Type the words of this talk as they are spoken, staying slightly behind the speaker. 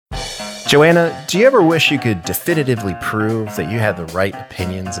Joanna, do you ever wish you could definitively prove that you had the right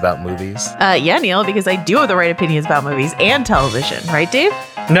opinions about movies? Yeah, Neil, because I do have the right opinions about movies and television. Right, Dave?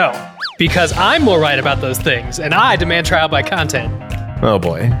 No, because I'm more right about those things, and I demand trial by content. Oh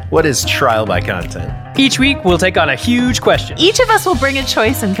boy, what is trial by content? Each week, we'll take on a huge question. Each of us will bring a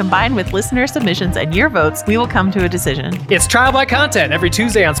choice, and combined with listener submissions and your votes, we will come to a decision. It's Trial by Content every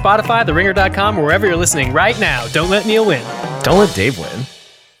Tuesday on Spotify, TheRinger.com, or wherever you're listening right now. Don't let Neil win. Don't let Dave win.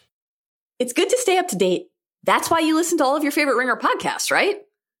 It's good to stay up to date. That's why you listen to all of your favorite Ringer podcasts, right?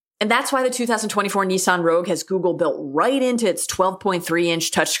 And that's why the 2024 Nissan Rogue has Google built right into its 12.3-inch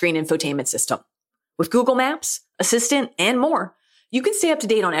touchscreen infotainment system. With Google Maps, Assistant, and more, you can stay up to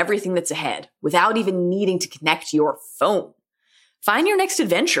date on everything that's ahead without even needing to connect your phone. Find your next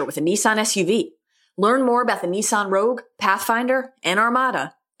adventure with a Nissan SUV. Learn more about the Nissan Rogue, Pathfinder, and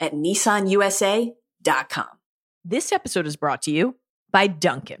Armada at nissanusa.com. This episode is brought to you by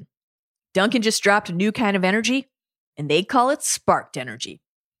Dunkin'. Dunkin' just dropped a new kind of energy, and they call it sparked energy.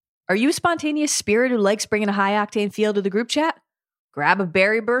 Are you a spontaneous spirit who likes bringing a high-octane feel to the group chat? Grab a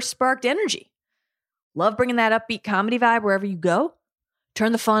Berry Burst sparked energy. Love bringing that upbeat comedy vibe wherever you go?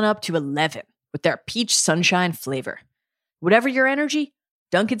 Turn the fun up to 11 with their peach sunshine flavor. Whatever your energy,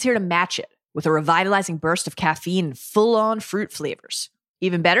 Dunkin's here to match it with a revitalizing burst of caffeine and full-on fruit flavors.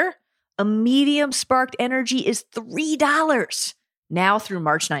 Even better, a medium sparked energy is $3 now through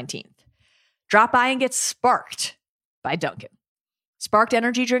March 19th. Drop by and get sparked by Dunkin'. Sparked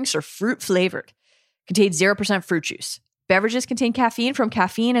energy drinks are fruit flavored, contain 0% fruit juice. Beverages contain caffeine from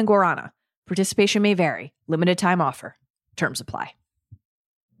caffeine and guarana. Participation may vary. Limited time offer. Terms apply.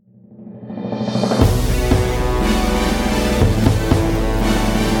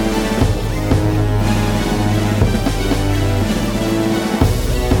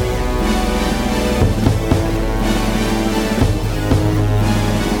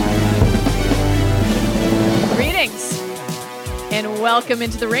 And welcome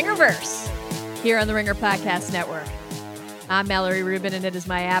into the Ringerverse here on the Ringer Podcast Network. I'm Mallory Rubin, and it is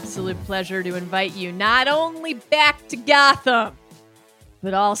my absolute pleasure to invite you not only back to Gotham,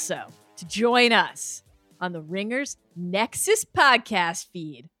 but also to join us on the Ringer's Nexus podcast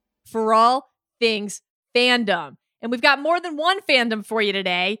feed for all things fandom. And we've got more than one fandom for you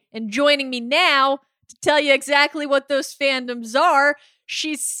today. And joining me now to tell you exactly what those fandoms are,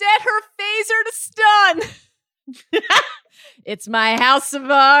 she set her phaser to stun. It's my House of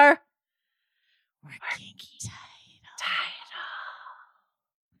R. Working title.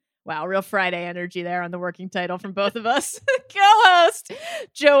 Wow, real Friday energy there on the working title from both of us. Co-host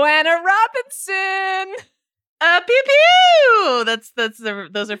Joanna Robinson. Pew pew.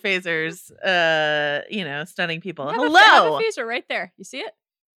 Those are phasers. Stunning people. Hello. I have a phaser right there. You see it?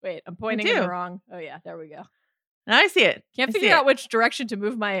 Wait, I'm pointing in the wrong. Oh yeah, there we go. I see it. Can't figure out which direction to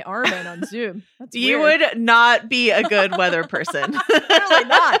move my arm in on Zoom. That's you weird. would not be a good weather person. Really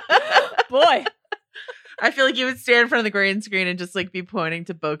not. Boy. I feel like you would stand in front of the green screen and just like be pointing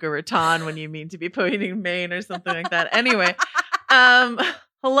to Boca Raton when you mean to be pointing to Maine or something like that. Anyway,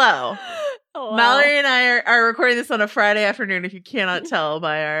 hello. Mallory and I are recording this on a Friday afternoon, if you cannot tell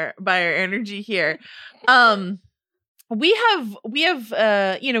by our energy here. We have we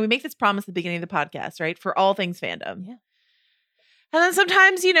make this promise at the beginning of the podcast, right? For all things fandom. Yeah. And then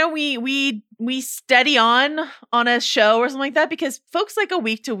sometimes, we steady on a show or something like that because folks like a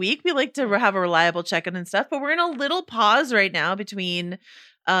week to week, we like to have a reliable check-in and stuff, but we're in a little pause right now between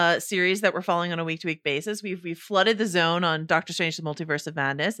series that we're following on a week to week basis. We've flooded the zone on Doctor Strange: The Multiverse of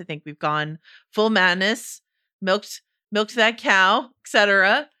Madness. I think we've gone full madness, milked that cow,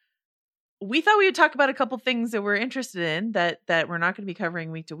 etc. We thought we would talk about a couple things that we're interested in that we're not going to be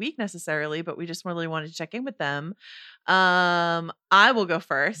covering week to week necessarily, but we just really wanted to check in with them. I will go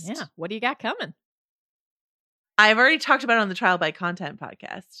first. Yeah. What do you got coming? I've already talked about it on the Trial by Content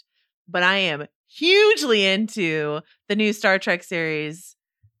podcast, but I am hugely into the new Star Trek series,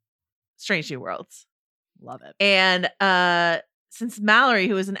 Strange New Worlds. Love it. And since Mallory,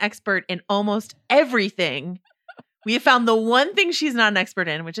 who is an expert in almost everything, we have found the one thing she's not an expert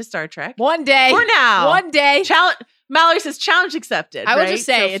in, which is Star Trek. One day. For now. One day. Mallory says challenge accepted. I would right? just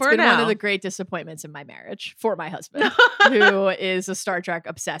say it's been now. one of the great disappointments in my marriage for my husband, who is a Star Trek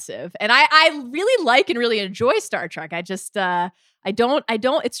obsessive. And I really like and really enjoy Star Trek. I just, I don't,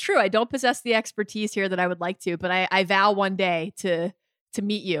 it's true. I don't possess the expertise here that I would like to, but I vow one day to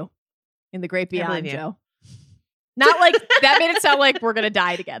meet you in the great beyond, Joe. Not like that made it sound like we're going to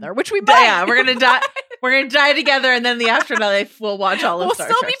die together, which we might. Yeah, we're going to die. We're going to die together, and then in the afterlife, we'll watch all of Star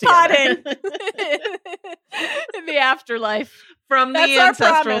Trek together. We'll still be potting in the afterlife. from the That's our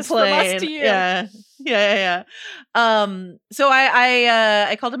ancestral promise from plane. us to you. Yeah. So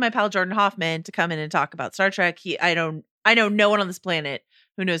I called in my pal Jordan Hoffman to come in and talk about Star Trek. I know no one on this planet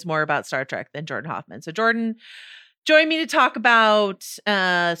who knows more about Star Trek than Jordan Hoffman. So Jordan joined me to talk about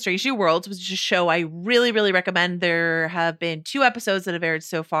Strange New Worlds, which is a show I really, really recommend. There have been 2 episodes that have aired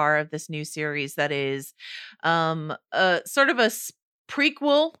so far of this new series that is sort of a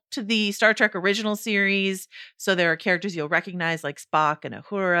prequel to the Star Trek original series. So there are characters you'll recognize like Spock and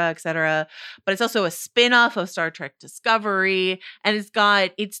Uhura, etc. But it's also a spin-off of Star Trek Discovery. And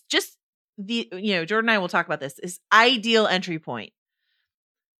it's just Jordan and I will talk about this ideal entry point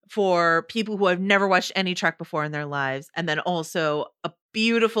for people who have never watched any Trek before in their lives. And then also a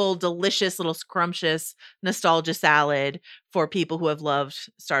beautiful, delicious, little scrumptious nostalgia salad for people who have loved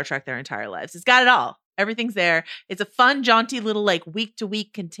Star Trek their entire lives. It's got it all. Everything's there. It's a fun, jaunty little like week to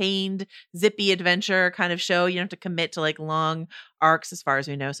week contained zippy adventure kind of show. You don't have to commit to like long arcs as far as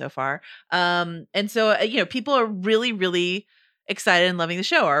we know so far. And so, people are really, really excited and loving the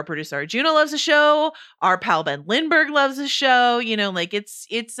show. Our producer Arjuna loves the show. Our pal Ben Lindbergh loves the show.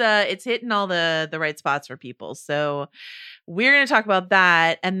 It's hitting all the right spots for people. So we're going to talk about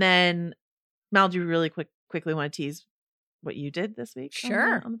that. And then Mal, do you really quickly want to tease what you did this week?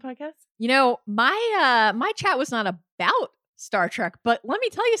 Sure. On the podcast? My chat was not about Star Trek, but let me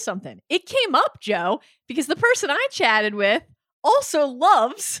tell you something. It came up, Joe, because the person I chatted with also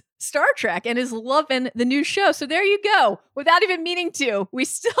loves Star Trek and is loving the new show. So there you go. Without even meaning to, we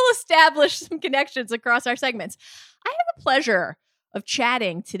still established some connections across our segments. I had the pleasure of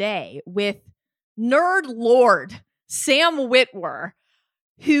chatting today with Nerd Lord Sam Witwer,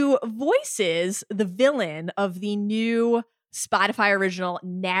 who voices the villain of the new Spotify original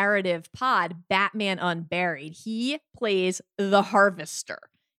narrative pod, Batman Unburied. He plays the Harvester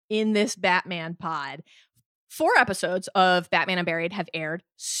in this Batman pod. 4 episodes of Batman Unburied have aired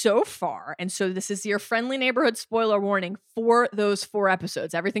so far. And so this is your friendly neighborhood spoiler warning for those 4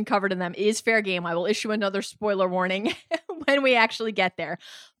 episodes. Everything covered in them is fair game. I will issue another spoiler warning when we actually get there.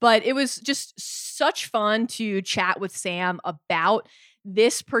 But it was just such fun to chat with Sam about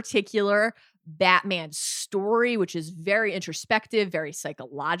this particular Batman story, which is very introspective, very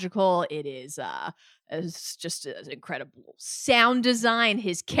psychological. It is it's just an incredible sound design.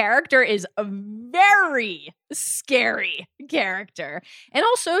 His character is a very scary character. And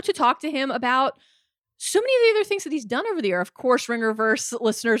also to talk to him about so many of the other things that he's done over the year. Of course, Ringerverse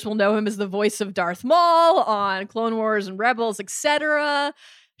listeners will know him as the voice of Darth Maul on Clone Wars and Rebels, etc.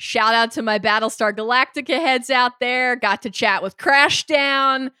 Shout out to my Battlestar Galactica heads out there. Got to chat with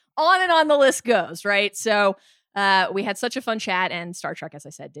Crashdown. On and on the list goes, right? So we had such a fun chat, and Star Trek, as I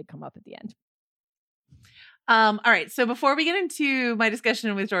said, did come up at the end. All right. So before we get into my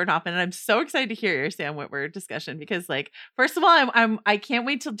discussion with Jordan Hoffman, and I'm so excited to hear your Sam Witwer discussion because, first of all, I can't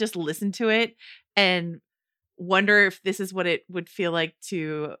wait to just listen to it and wonder if this is what it would feel like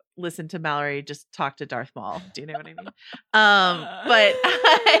to listen to Mallory just talk to Darth Maul. Do you know what I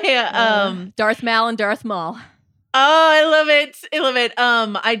mean? Darth Mal and Darth Maul. Oh, I love it.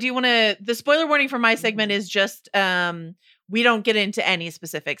 I do want to, the spoiler warning for my segment is just, we don't get into any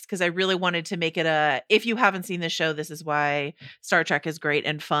specifics because I really wanted to make it if you haven't seen this show, this is why Star Trek is great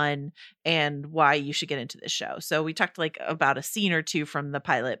and fun and why you should get into this show. So we talked about a scene or 2 from the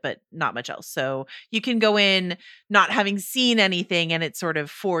pilot, but not much else. So you can go in not having seen anything and it's sort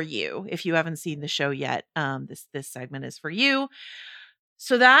of for you. If you haven't seen the show yet, this segment is for you.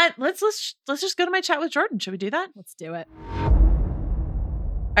 So that let's just go to my chat with Jordan. Should we do that? Let's do it.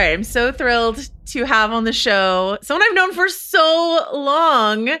 All right, I'm so thrilled to have on the show someone I've known for so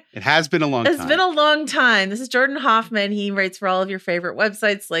long. It has been a long time. It's been a long time. This is Jordan Hoffman. He writes for all of your favorite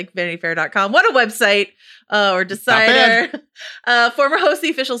websites like VanityFair.com. What a website, or Decider. Former host of the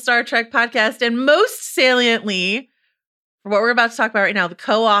official Star Trek podcast, and most saliently, for what we're about to talk about right now, the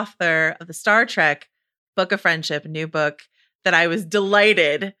co-author of the Star Trek Book of Friendship, a new book that I was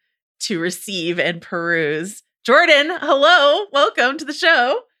delighted to receive and peruse. Jordan, hello. Welcome to the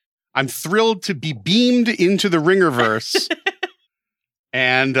show. I'm thrilled to be beamed into the Ringerverse.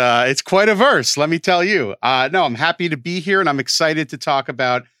 And it's quite a verse, let me tell you. No, I'm happy to be here, and I'm excited to talk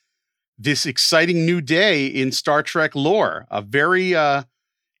about this exciting new day in Star Trek lore. A very, I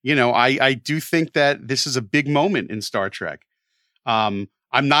do think that this is a big moment in Star Trek.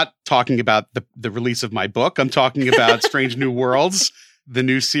 I'm not talking about the release of my book. I'm talking about Strange New Worlds, the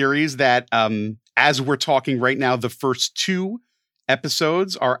new series that, as we're talking right now, the first 2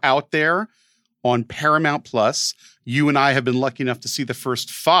 episodes are out there on Paramount Plus. You and I have been lucky enough to see the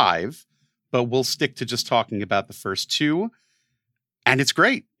first 5, but we'll stick to just talking about the first 2. And it's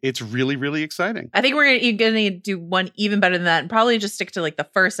great. It's really, really exciting. I think we're gonna do one even better than that and probably just stick to like the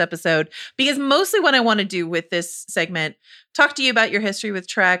first episode, because mostly what I want to do with this segment, talk to you about your history with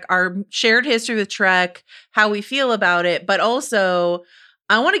Trek, our shared history with Trek, how we feel about it, but also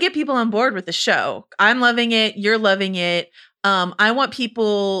I want to get people on board with the show. I'm loving it. You're loving it. I want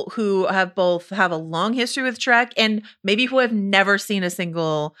people who have a long history with Trek and maybe who have never seen a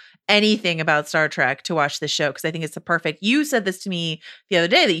single anything about Star Trek to watch this show, because I think it's the perfect. You said this to me the other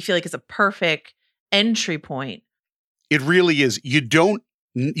day that you feel like it's a perfect entry point. It really is. You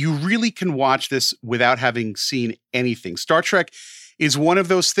really can watch this without having seen anything. Star Trek is one of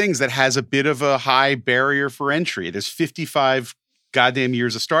those things that has a bit of a high barrier for entry. There's 55 goddamn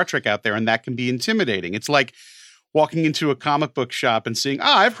years of Star Trek out there, and that can be intimidating. It's like walking into a comic book shop and seeing,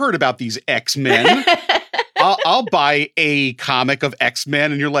 I've heard about these X-Men. I'll buy a comic of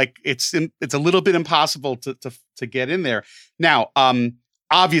X-Men, and you're like, it's a little bit impossible to get in there. Now,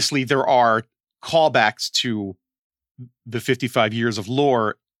 obviously, there are callbacks to the 55 years of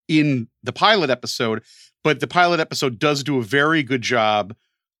lore in the pilot episode, but the pilot episode does do a very good job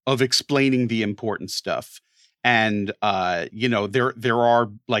of explaining the important stuff. And there are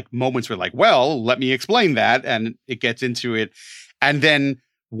like moments where like, well, let me explain that, and it gets into it, and then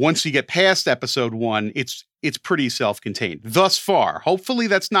once you get past episode 1, it's pretty self-contained thus far. Hopefully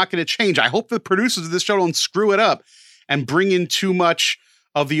that's not going to change. I hope the producers of this show don't screw it up and bring in too much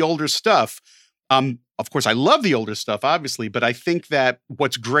of the older stuff. Of course, I love the older stuff, obviously, but I think that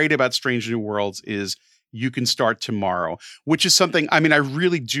what's great about Strange New Worlds is you can start tomorrow, which is something, I mean, I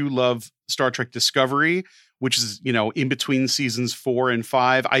really do love Star Trek Discovery, which is, in between seasons 4 and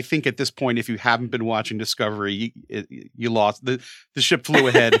 5. I think at this point, if you haven't been watching Discovery, you lost. The ship flew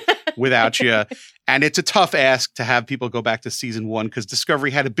ahead without you. And it's a tough ask to have people go back to season 1 because Discovery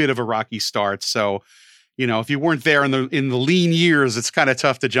had a bit of a rocky start. So, if you weren't there in the lean years, it's kind of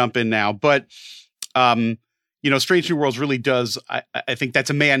tough to jump in now. But, Strange New Worlds really does. I think that's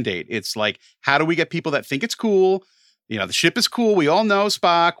a mandate. It's like, how do we get people that think it's cool? The ship is cool. We all know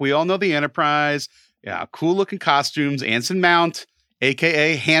Spock. We all know the Enterprise. Yeah, cool looking costumes. Anson Mount,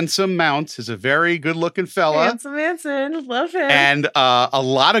 aka Handsome Mount, is a very good looking fella. Handsome Anson, love him. And a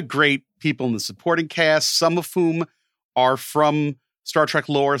lot of great people in the supporting cast, some of whom are from Star Trek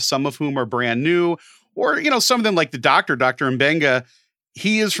lore, some of whom are brand new, or some of them like the Dr. Mbenga.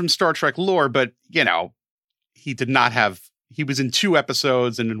 He is from Star Trek lore, but he did not have. He was in 2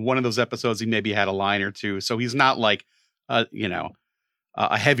 episodes, and in one of those episodes, he maybe had a line or two. So he's not like,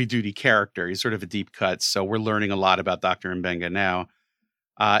 a heavy duty character. He's sort of a deep cut. So we're learning a lot about Dr. Mbenga now.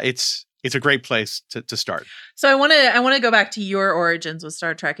 It's a great place to start. So I want to go back to your origins with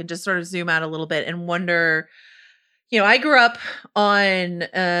Star Trek and just sort of zoom out a little bit and wonder, I grew up on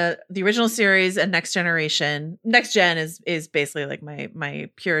the original series and Next Generation. Next Gen is basically like my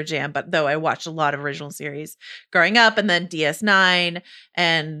pure jam, but though I watched a lot of original series growing up, and then DS9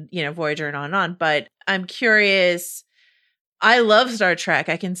 and Voyager and on and on. But I'm curious. I love Star Trek.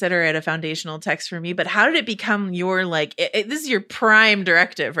 I consider it a foundational text for me. But how did it become your this is your prime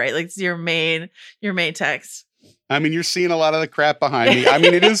directive, right? Like it's your main text. I mean, you're seeing a lot of the crap behind me. I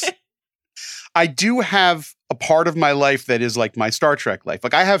mean, it is. I do have a part of my life that is like my Star Trek life.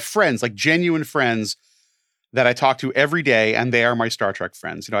 Like I have friends, like genuine friends that I talk to every day, and they are my Star Trek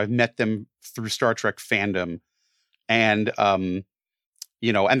friends. I've met them through Star Trek fandom, and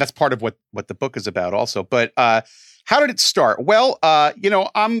and that's part of what the book is about, also. But how did it start? Well,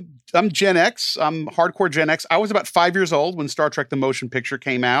 I'm Gen X. I'm hardcore Gen X. I was about 5 years old when Star Trek: The Motion Picture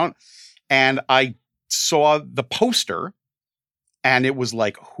came out, and I saw the poster. And it was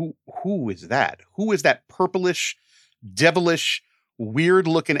like, who is that? Who is that purplish, devilish,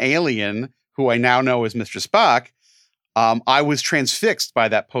 weird-looking alien who I now know as Mr. Spock? I was transfixed by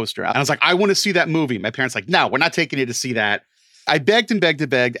that poster. And I was like, I want to see that movie. My parents were like, no, we're not taking you to see that. I begged and begged and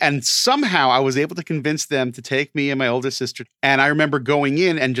begged, and somehow I was able to convince them to take me and my older sister. And I remember going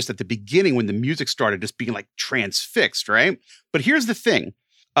in and just at the beginning when the music started, just being like transfixed, right? But here's the thing.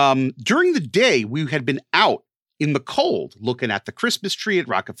 During the day, we had been out in the cold, looking at the Christmas tree at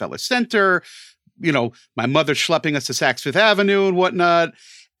Rockefeller Center, my mother schlepping us to Saks Fifth Avenue and whatnot.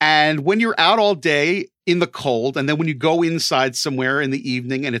 And when you're out all day in the cold, and then when you go inside somewhere in the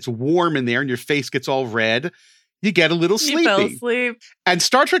evening and it's warm in there and your face gets all red, you get a little sleepy. You fell asleep. And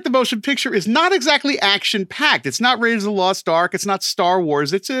Star Trek: The Motion Picture is not exactly action-packed. It's not Raiders of the Lost Ark. It's not Star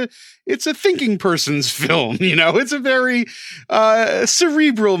Wars. It's a thinking person's film. It's a very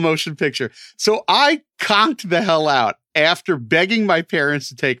cerebral motion picture. So I conked the hell out after begging my parents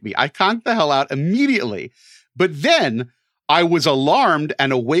to take me. I conked the hell out immediately. But then I was alarmed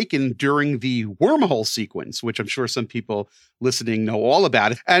and awakened during the wormhole sequence, which I'm sure some people listening know all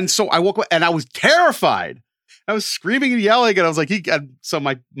about it. And so I woke up and I was terrified. I was screaming and yelling, and I was like, so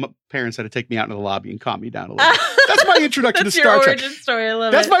my parents had to take me out into the lobby and calm me down a little bit. That's my introduction to Star Trek. That's your origin story. I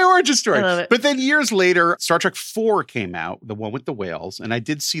love That's it. my origin story. I love it. But then years later, Star Trek 4 came out, the one with the whales, and I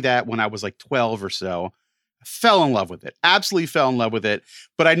did see that when I was like 12 or so. I fell in love with it. Absolutely fell in love with it.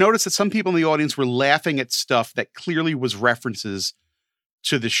 But I noticed that some people in the audience were laughing at stuff that clearly was references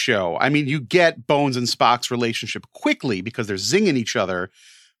to the show. I mean, you get Bones and Spock's relationship quickly because they're zinging each other.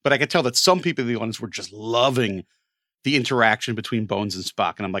 But I could tell that some people in the audience were just loving the interaction between Bones and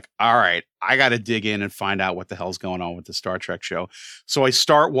Spock. And I'm like, all right, I got to dig in and find out what the hell's going on with the Star Trek show. So I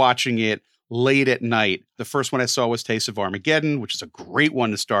start watching it late at night. The first one I saw was Taste of Armageddon, which is a great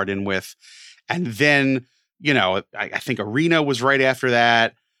one to start in with. And then, you know, I think Arena was right after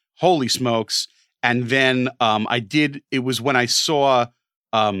that. Holy smokes. And then it was when I saw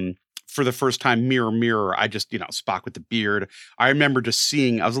for the first time Mirror, Mirror, I just, Spock with the beard. I remember just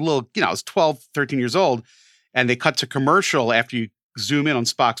seeing, I was a little, I was 12, 13 years old, and they cut to commercial after you zoom in on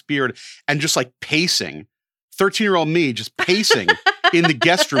Spock's beard and just like pacing. 13-year-old me just pacing in the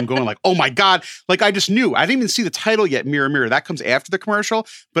guest room going like, oh my God. Like I just knew. I didn't even see the title yet, Mirror, Mirror. That comes after the commercial.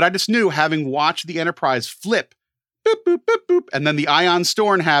 But I just knew, having watched the Enterprise flip, boop, boop, boop, boop, and then the ion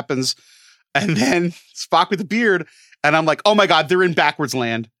storm happens, and then Spock with the beard. And I'm like, oh my God, they're in backwards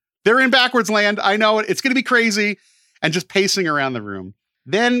land. They're in backwards land. I know it. It's going to be crazy. And just pacing around the room.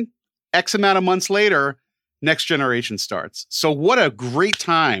 Then X amount of months later, Next Generation starts. So what a great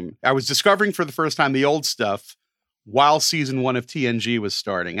time. I was discovering for the first time the old stuff while season 1 of TNG was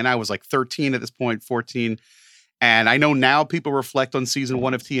starting. And I was like 13 at this point, 14. And I know now people reflect on season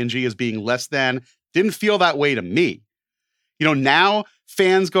 1 of TNG as being less than. Didn't feel that way to me. Now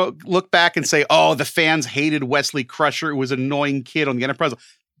fans look back and say, oh, the fans hated Wesley Crusher. It was an annoying kid on the Enterprise.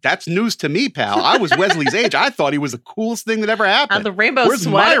 That's news to me, pal. I was Wesley's age. I thought he was the coolest thing that ever happened. The rainbow Where's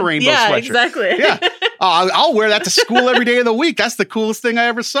sweater. my rainbow yeah, sweatshirt? Exactly. Yeah. I'll wear that to school every day of the week. That's the coolest thing I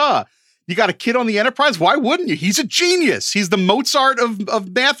ever saw. You got a kid on the Enterprise? Why wouldn't you? He's a genius. He's the Mozart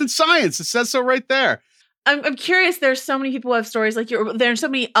of math and science. It says so right there. I'm curious. There's so many people who have stories like there's so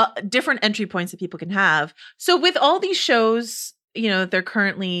many different entry points that people can have. So with all these shows, that they're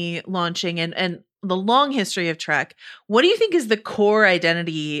currently launching and the long history of Trek, what do you think is the core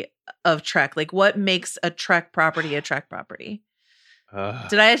identity of Trek? Like, what makes a Trek property a Trek property?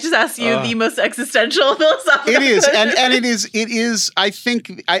 Did I just ask you the most existential philosophical It is, question? and it is. I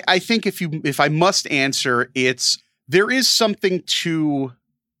think if I must answer, there is something to,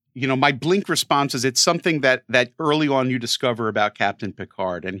 my blink response is it's something that early on you discover about Captain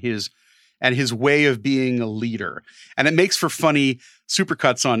Picard and his way of being a leader, and it makes for funny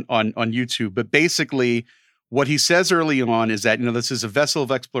supercuts on YouTube. But basically, what he says early on is that, this is a vessel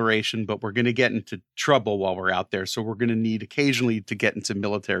of exploration, but we're going to get into trouble while we're out there. So we're going to need occasionally to get into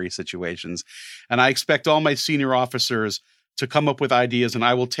military situations. And I expect all my senior officers to come up with ideas, and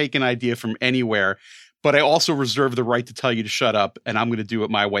I will take an idea from anywhere. But I also reserve the right to tell you to shut up, and I'm going to do it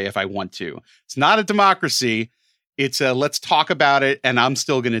my way if I want to. It's not a democracy. It's a let's talk about it, and I'm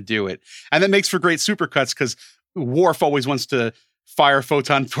still going to do it. And that makes for great supercuts because Worf always wants to fire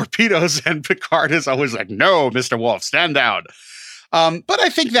photon torpedoes, and Picard is always like, no, Mr. Wolf, stand down. But I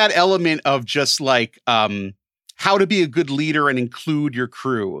think that element of just like how to be a good leader and include your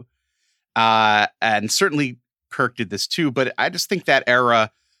crew, and certainly Kirk did this too, but I just think that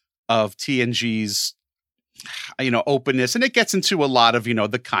era of TNG's openness, and it gets into a lot of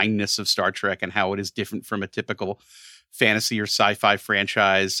the kindness of Star Trek and how it is different from a typical fantasy or sci-fi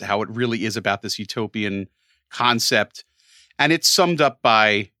franchise, how it really is about this utopian concept. And it's summed up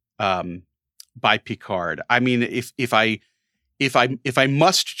by Picard. I mean, if I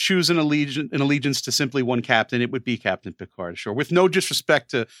must choose an allegiance to simply one captain, it would be Captain Picard. Sure, with no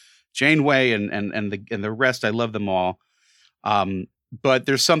disrespect to Janeway and the rest, I love them all. But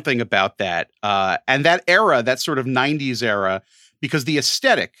there's something about that, and that era, that sort of '90s era, because the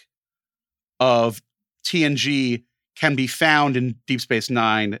aesthetic of TNG can be found in Deep Space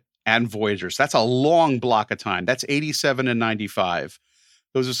Nine and Voyager. So that's a long block of time. That's 87 and 95.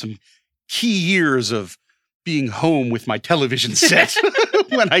 Those are some key years of being home with my television set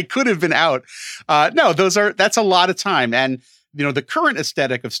when I could have been out. That's a lot of time. And, the current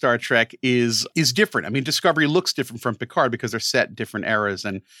aesthetic of Star Trek is different. I mean, Discovery looks different from Picard because they're set in different eras.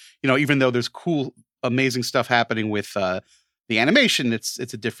 And, even though there's cool, amazing stuff happening with the animation, it's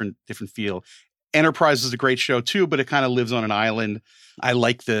a different feel. Enterprise is a great show too, but it kind of lives on an island. I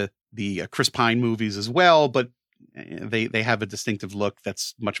like the Chris Pine movies as well, but they have a distinctive look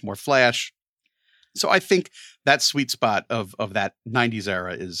that's much more flash. So I think that sweet spot of that 90s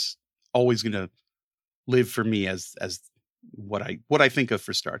era is always going to live for me as what I think of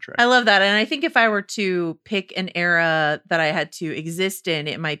for Star Trek. I love that. And I think if I were to pick an era that I had to exist in,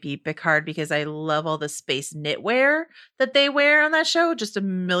 it might be Picard, because I love all the space knitwear that they wear on that show. Just a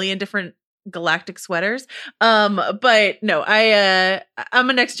million different galactic sweaters. But no, I'm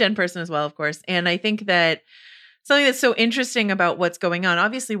a next gen person as well, of course. And I think that something that's so interesting about what's going on,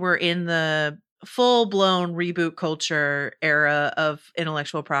 obviously we're in the full-blown reboot culture era of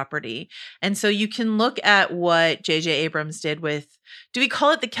intellectual property. And so you can look at what J.J. Abrams did with, do we call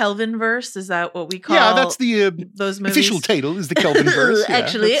it the Kelvinverse? Is that what we call that's the those movies? Official title is the Kelvinverse.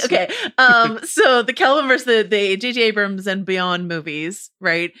 Actually, okay. So the Kelvinverse, the J.J. Abrams and beyond movies,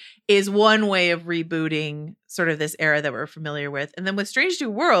 right, is one way of rebooting sort of this era that we're familiar with. And then with Strange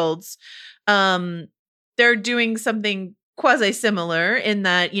New Worlds, they're doing something quasi-similar in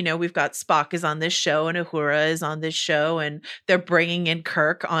that, we've got Spock is on this show and Uhura is on this show, and they're bringing in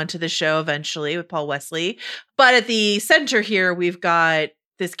Kirk onto the show eventually with Paul Wesley. But at the center here, we've got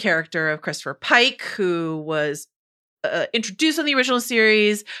this character of Christopher Pike, who was introduced on the original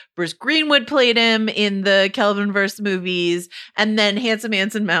series. Bruce Greenwood played him in the Kelvinverse movies, and then Handsome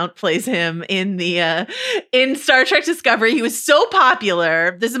Anson Mount plays him in the in Star Trek Discovery. He was so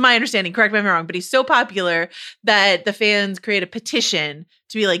popular. This is my understanding. Correct me if I'm wrong, but he's so popular that the fans create a petition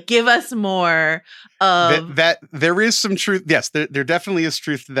to be like, give us more of that. There is some truth. Yes, there definitely is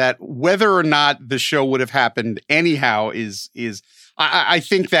truth to that. Whether or not the show would have happened anyhow is I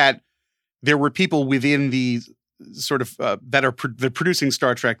think that there were people within the sort of that are producing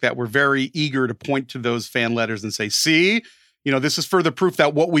Star Trek that were very eager to point to those fan letters and say, see, this is further proof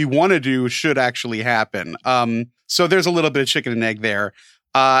that what we want to do should actually happen. So there's a little bit of chicken and egg there.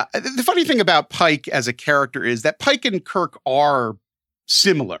 The funny thing about Pike as a character is that Pike and Kirk are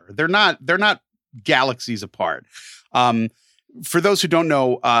similar. They're not galaxies apart. For those who don't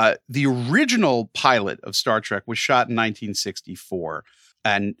know, the original pilot of Star Trek was shot in 1964.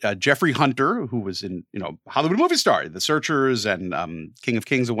 And Jeffrey Hunter, who was in, Hollywood movie star, The Searchers and King of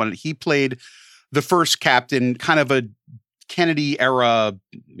Kings and one, he played the first captain, kind of a Kennedy era,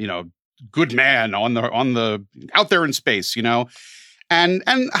 good man on the out there in space, and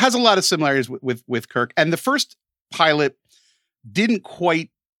has a lot of similarities with Kirk. And the first pilot didn't quite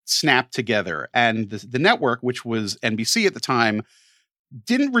snap together, and the network, which was NBC at the time,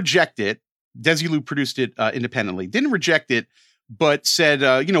 didn't reject it. Desilu produced it independently, didn't reject it, but said,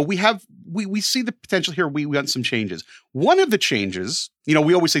 we see the potential here. We want some changes. One of the changes, we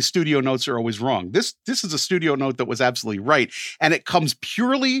always say studio notes are always wrong. This is a studio note that was absolutely right. And it comes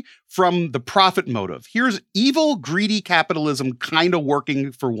purely from the profit motive. Here's evil, greedy capitalism kind of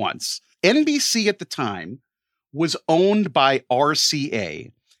working for once. NBC at the time was owned by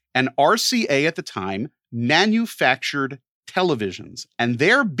RCA. And RCA at the time manufactured televisions. And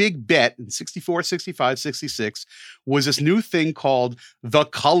their big bet in 64, 65, 66 was this new thing called the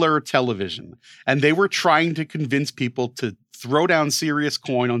color television. And they were trying to convince people to throw down serious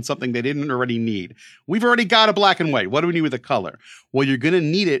coin on something they didn't already need. We've already got a black and white. What do we need with a color? Well, you're going to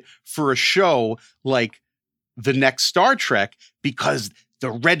need it for a show like the next Star Trek, because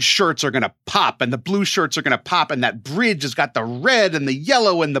the red shirts are going to pop and the blue shirts are going to pop. And that bridge has got the red and the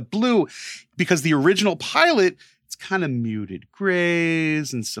yellow and the blue, because the original pilot, it's kind of muted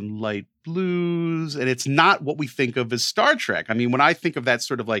grays and some light blues. And it's not what we think of as Star Trek. I mean, when I think of that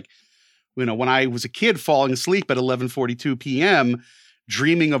sort of like, when I was a kid falling asleep at 11:42 p.m.,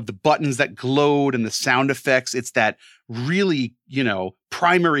 dreaming of the buttons that glowed and the sound effects, it's that really,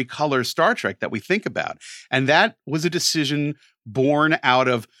 primary color Star Trek that we think about. And that was a decision born out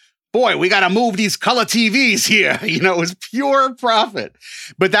of, boy, we got to move these color TVs here. It was pure profit.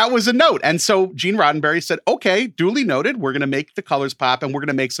 But that was a note. And so Gene Roddenberry said, okay, duly noted. We're going to make the colors pop and we're going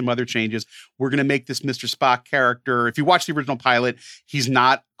to make some other changes. We're going to make this Mr. Spock character. If you watch the original pilot, he's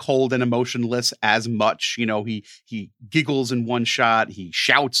not cold and emotionless as much. He giggles in one shot. He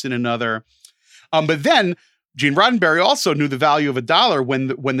shouts in another. But then Gene Roddenberry also knew the value of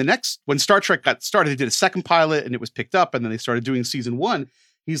 $1 when Star Trek got started. They did a second pilot and it was picked up, and then they started doing season 1.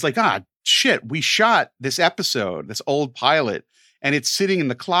 He's like, shit, we shot this episode, this old pilot, and it's sitting in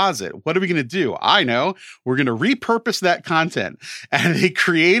the closet. What are we going to do? I know. We're going to repurpose that content. And they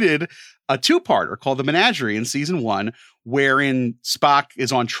created a 2-parter called The Menagerie in season 1, wherein Spock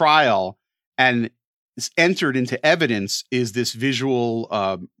is on trial, and entered into evidence is this visual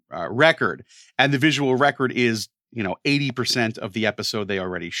record. And the visual record is 80% of the episode they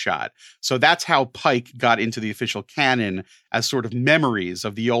already shot. So that's how Pike got into the official canon as sort of memories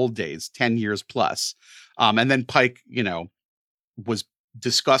of the old days, 10 years plus. And then Pike, was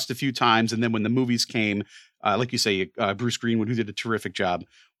discussed a few times. And then when the movies came, like you say, Bruce Greenwood, who did a terrific job,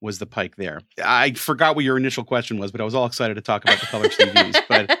 was the Pike there. I forgot what your initial question was, but I was all excited to talk about the color TVs.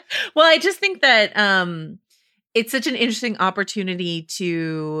 But well, I just think that it's such an interesting opportunity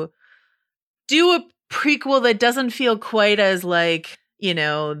to do a prequel that doesn't feel quite as like,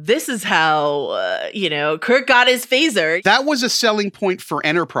 this is how, Kirk got his phaser. That was a selling point for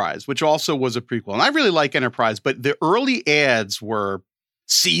Enterprise, which also was a prequel. And I really like Enterprise, but the early ads were,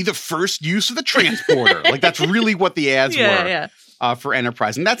 see the first use of the transporter. Like, that's really what the ads were for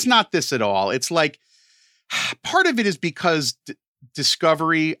Enterprise. And that's not this at all. It's like, part of it is because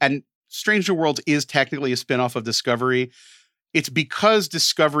Discovery, and Strange New Worlds is technically a spinoff of Discovery. It's because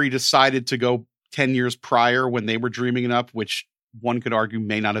Discovery decided to go 10 years prior when they were dreaming it up, which one could argue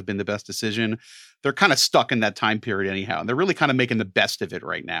may not have been the best decision. They're kind of stuck in that time period anyhow. They're really kind of making the best of it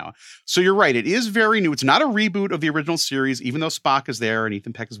right now. So you're right. It is very new. It's not a reboot of the original series, even though Spock is there and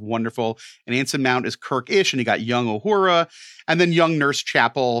Ethan Peck is wonderful and Anson Mount is Kirk-ish, and you got young Uhura and then young Nurse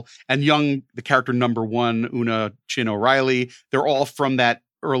Chapel and young, the character number 1, Una Chin O'Reilly. They're all from that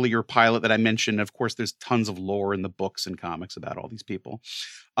earlier pilot that I mentioned. Of course, there's tons of lore in the books and comics about all these people.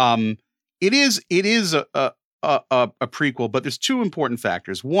 It is a prequel, but there's two important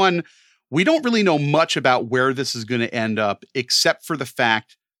factors. One, we don't really know much about where this is going to end up, except for the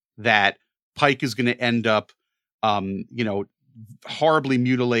fact that Pike is going to end up, horribly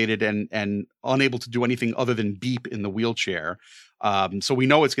mutilated and unable to do anything other than beep in the wheelchair. So we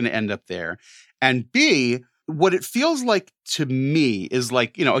know it's going to end up there. And B, what it feels like to me is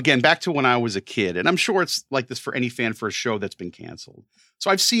like, again, back to when I was a kid, and I'm sure it's like this for any fan for a show that's been canceled. So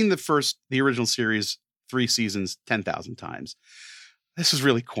I've seen the original series, 3 seasons, 10,000 times. This is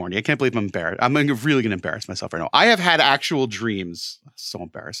really corny. I can't believe I'm embarrassed. I'm really going to embarrass myself right now. I have had actual dreams. So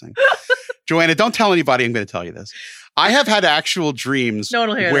embarrassing. Joanna, don't tell anybody. I'm going to tell you this. I have had actual dreams. No one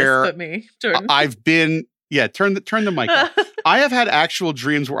will hear where this but me, Jordan. I've been, turn the mic off. I have had actual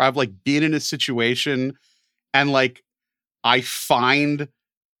dreams where I've like been in a situation and like I find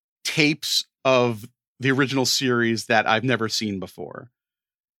tapes of the original series that I've never seen before.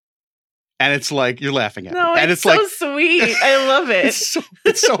 And it's like, you're laughing at no, me. And it's so like, sweet. I love it.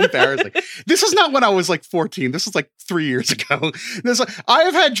 It's so embarrassing. This is not when I was like 14. This is like 3 years ago. I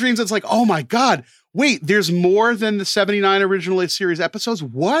have had dreams that's like, oh my God, wait, there's more than the 79 original series episodes?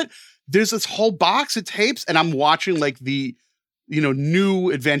 What? There's this whole box of tapes, and I'm watching like the, new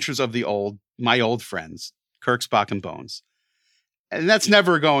adventures of my old friends, Kirk, Spock, and Bones. And that's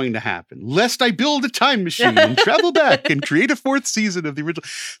never going to happen, lest I build a time machine and travel back and create a 4th season of the original.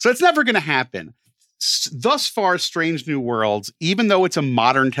 So it's never going to happen. Thus far, Strange New Worlds, even though it's a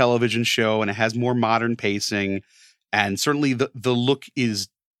modern television show and it has more modern pacing, and certainly the look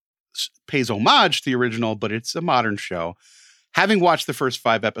pays homage to the original, but it's a modern show. Having watched the first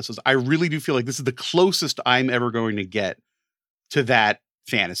 5 episodes, I really do feel like this is the closest I'm ever going to get to that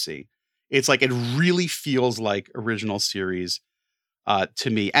fantasy. It's like, it really feels like original series to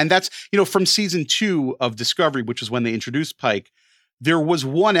me. And that's, from season 2 of Discovery, which is when they introduced Pike, there was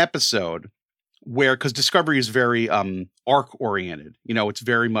one episode where, because Discovery is very arc oriented, it's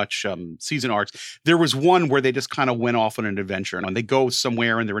very much season arcs. There was one where they just kind of went off on an adventure, and they go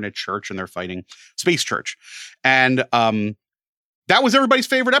somewhere and they're in a church and they're fighting Space Church. And that was everybody's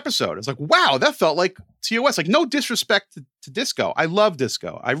favorite episode. It's like, wow, that felt like TOS. Like, no disrespect to Disco. I love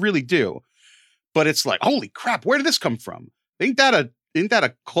Disco. I really do. But it's like, holy crap, where did this come from? Ain't that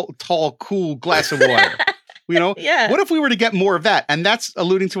a tall, cool glass of water? Yeah. What if we were to get more of that? And that's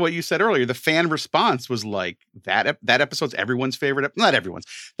alluding to what you said earlier. The fan response was like, that episode's everyone's favorite. Not everyone's.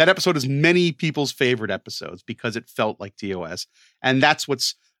 That episode is many people's favorite episodes because it felt like TOS. And that's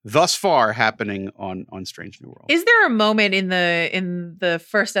what's thus far happening on Strange New Worlds. Is there a moment in the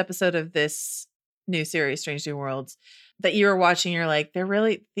first episode of this new series, Strange New Worlds, that you were watching, you're like,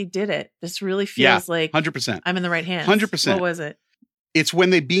 they did it. This really feels like 100%. I'm in the right hands. 100%. What was it? It's when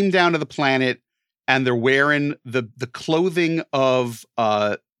they beam down to the planet and they're wearing the clothing of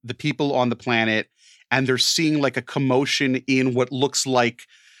the people on the planet, and they're seeing like a commotion in what looks like,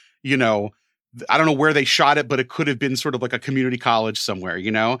 I don't know where they shot it, but it could have been sort of like a community college somewhere,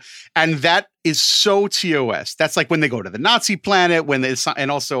 and that is so TOS. That's like when they go to the Nazi planet,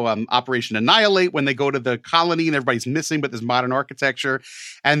 and also Operation Annihilate, when they go to the colony and everybody's missing, but there's modern architecture.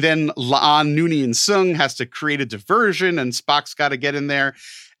 And then La'an, Noonien Sung has to create a diversion, and Spock's got to get in there.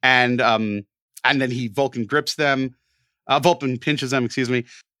 And then Vulcan grips them. Vulcan pinches them, excuse me.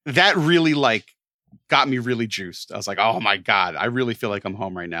 That really got me really juiced. I was like, oh my God, I really feel like I'm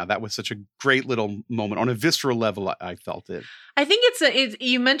home right now. That was such a great little moment. On a visceral level, I felt it. I think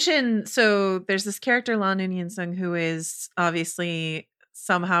you mentioned, so there's this character, La'an Noonien Sung, who is obviously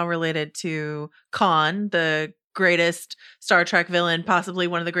somehow related to Khan, the greatest Star Trek villain, possibly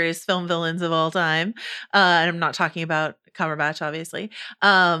one of the greatest film villains of all time. And I'm not talking about Cumberbatch, obviously.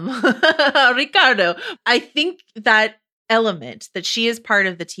 Ricardo. I think that element that she is part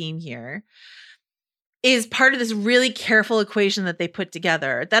of the team here is part of this really careful equation that they put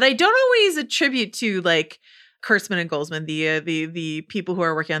together that I don't always attribute to like Kurtzman and Goldsman, the people who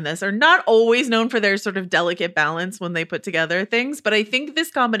are working on this, are not always known for their sort of delicate balance when they put together things. But I think this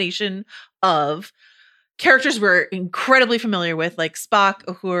combination of characters we're incredibly familiar with, like Spock,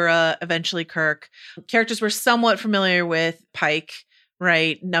 Uhura, eventually Kirk, characters we're somewhat familiar with, Pike,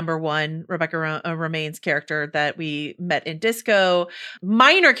 right? Number one, Rebecca Romaine's character that we met in Disco.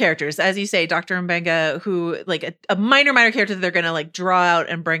 Minor characters, as you say, Dr. Mbenga, who like a minor character that they're going to like draw out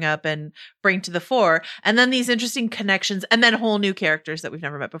and bring up and bring to the fore. And then these interesting connections and then whole new characters that we've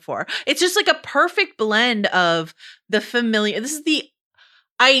never met before. It's just like a perfect blend of the familiar. This is the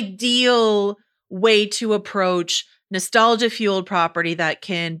ideal way to approach nostalgia fueled property that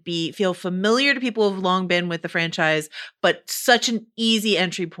can feel familiar to people who've long been with the franchise, but such an easy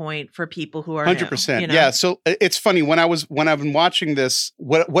entry point for people who are 100%. new, you know? Yeah. So it's funny when I've been watching this,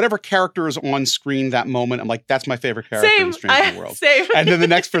 whatever character is on screen that moment, I'm like, that's my favorite character in Strange New World. Same. And then the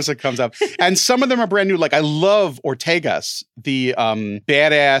next person comes up, and some of them are brand new. Like I love Ortegas, the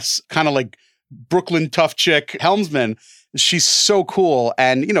badass kind of like Brooklyn tough chick helmsman. She's so cool,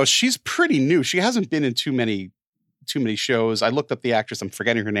 and you know she's pretty new. She hasn't been in too many shows. I looked up the actress. I'm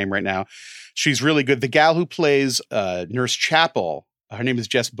forgetting her name right now. She's really good. The gal who plays Nurse Chapel, her name is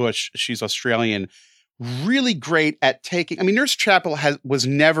Jess Bush. She's Australian. Really great at taking. I mean, Nurse Chapel was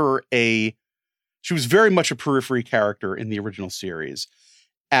never she was very much a periphery character in the original series,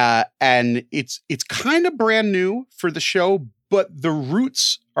 and it's kind of brand new for the show, but the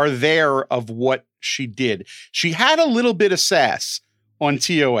roots are there of what she did. She had a little bit of sass on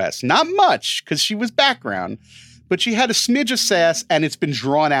TOS, not much because she was background. But she had a smidge of sass, and it's been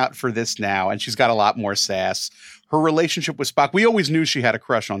drawn out for this now, and she's got a lot more sass. Her relationship with Spock, we always knew she had a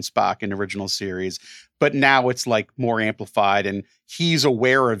crush on Spock in the original series, but now it's like more amplified, and he's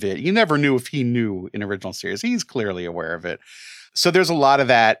aware of it. You never knew if he knew in original series. He's clearly aware of it. So there's a lot of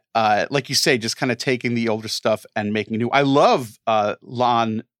that, like you say, just kind of taking the older stuff and making new. I love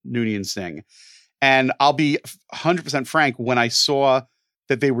Lon Noonien Singh, and I'll be 100% frank, when I saw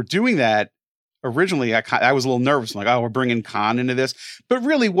that they were doing that, originally, I was a little nervous. I'm like, oh, we're bringing Khan into this. But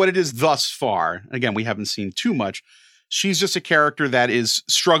really what it is thus far, again, we haven't seen too much. She's just a character that is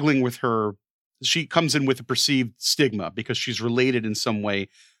struggling with her. She comes in with a perceived stigma because she's related in some way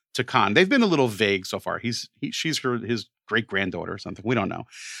to Khan. They've been a little vague so far. She's his great-granddaughter or something. We don't know.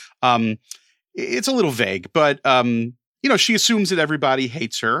 It's a little vague, but you know, she assumes that everybody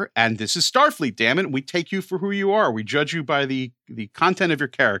hates her, and this is Starfleet, damn it. We take you for who you are. We judge you by the content of your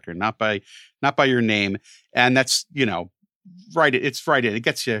character, not by your name. And that's, you know, right. It's right in. It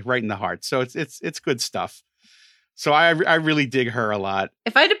gets you right in the heart. So it's good stuff. So I really dig her a lot.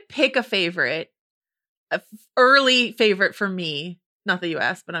 If I had to pick a favorite, early favorite for me, not that you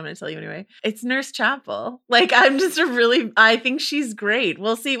asked, but I'm going to tell you anyway, it's Nurse Chapel. Like, I think she's great.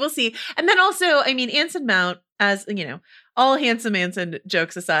 We'll see. And then also, I mean, Anson Mount, as you know, all handsome Anson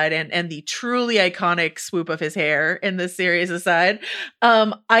jokes aside, and the truly iconic swoop of his hair in this series aside,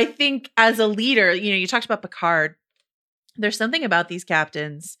 I think as a leader, you know, you talked about Picard. There's something about these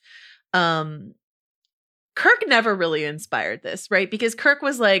captains. Kirk never really inspired this, right? Because Kirk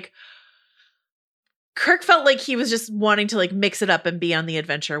felt like he was just wanting to like mix it up and be on the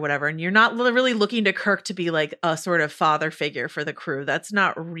adventure or whatever. And you're not really looking to Kirk to be like a sort of father figure for the crew. That's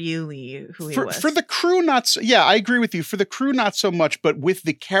not really who he was. For the crew, not so, yeah, I agree with you. For the crew, not so much, but with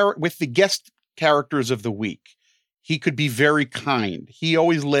the guest characters of the week, he could be very kind. He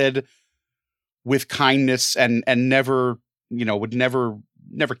always led with kindness and never, you know, would never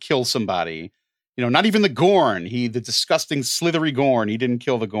kill somebody. You know, not even the Gorn. The disgusting slithery Gorn. He didn't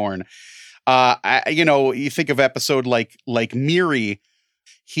kill the Gorn. You know, you think of episode like Miri,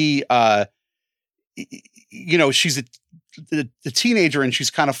 he, you know, she's a teenager and she's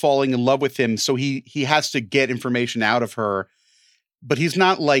kind of falling in love with him. So he has to get information out of her, but he's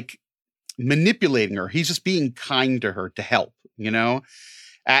not like manipulating her. He's just being kind to her to help, you know,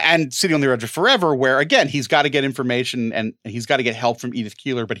 and City on the Edge of Forever, where again, he's got to get information and he's got to get help from Edith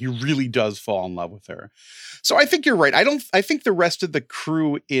Keeler, but he really does fall in love with her. So I think you're right. I think the rest of the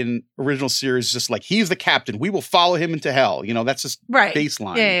crew in original series is just like, he's the captain. We will follow him into hell. You know, that's just right.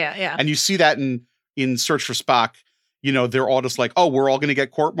 Baseline. Yeah. And you see that in Search for Spock. You know, they're all just like, oh, we're all going to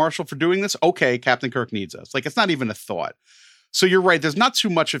get court-martialed for doing this. Okay, Captain Kirk needs us. Like, it's not even a thought. So you're right. There's not too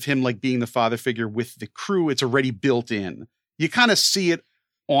much of him like being the father figure with the crew. It's already built in. You kind of see it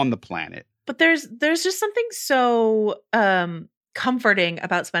on the planet. But there's just something so comforting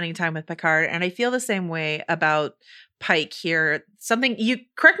about spending time with Picard, and I feel the same way about Pike here. Something, you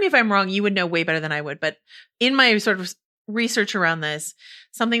correct me if I'm wrong, you would know way better than I would, but in my sort of research around this,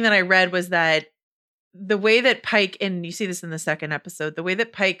 something that I read was that the way that Pike, and you see this in the second episode, the way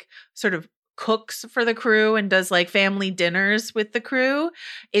that Pike sort of cooks for the crew and does like family dinners with the crew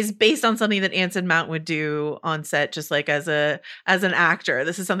is based on something that Anson Mount would do on set, just like as an actor.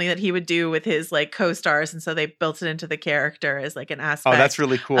 This is something that he would do with his like co-stars, and so they built it into the character as like an aspect. Oh, that's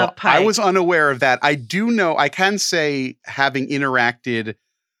really cool. I was unaware of that. I do know, I can say, having interacted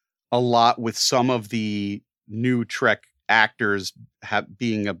a lot with some of the new Trek actors,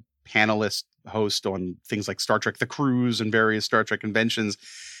 being a panelist host on things like Star Trek The Cruise and various Star Trek conventions,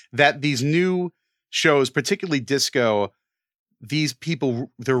 that these new shows, particularly Disco, these people,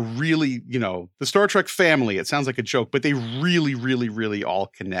 they're really, the Star Trek family, it sounds like a joke, but they really, really, really all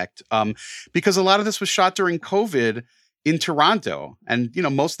connect. Because a lot of this was shot during COVID in Toronto, and,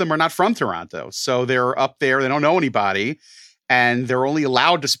 most of them are not from Toronto. So they're up there, they don't know anybody, and they're only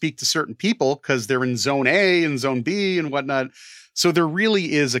allowed to speak to certain people because they're in Zone A and Zone B and whatnot. So there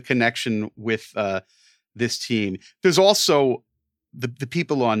really is a connection with this team. There's also the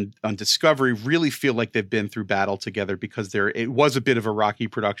people on Discovery really feel like they've been through battle together, because it was a bit of a rocky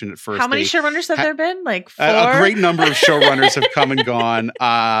production at first. How many showrunners have there been? Like 4? A great number of showrunners have come and gone.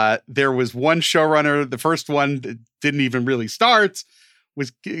 There was one showrunner, the first one that didn't even really start,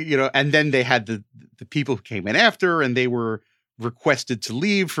 and then they had the people who came in after, and they were requested to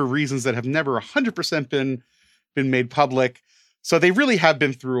leave for reasons that have never 100% been made public. So they really have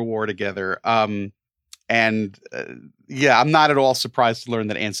been through a war together. I'm not at all surprised to learn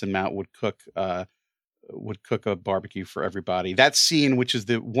that Anson Mount would cook a barbecue for everybody. That scene, which is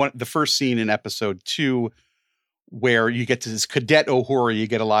the first scene in episode 2, where you get to this cadet Uhura, you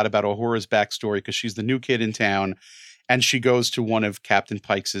get a lot about Uhura's backstory, because she's the new kid in town, and she goes to one of Captain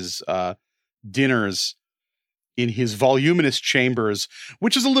Pike's dinners in his voluminous chambers,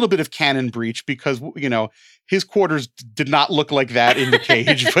 which is a little bit of canon breach, because, his quarters did not look like that in the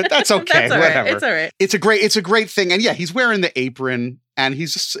cage, but that's okay. That's all whatever. Right. It's all right. It's a great thing. And yeah, he's wearing the apron, and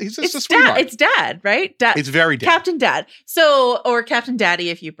he's just a sweetheart. It's Dad, right? Dad. It's very Dad. Captain Dad. So, or Captain Daddy,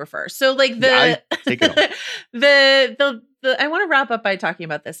 if you prefer. So like take it I want to wrap up by talking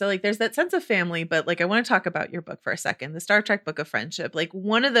about this. So like there's that sense of family, but like I want to talk about your book for a second, the Star Trek Book of Friendship. Like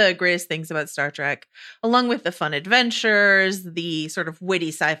one of the greatest things about Star Trek, along with the fun adventures, the sort of witty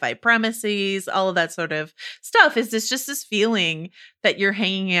sci-fi premises, all of that sort of stuff, is just this feeling that you're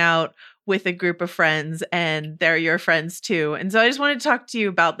hanging out with a group of friends and they're your friends too. And so I just wanted to talk to you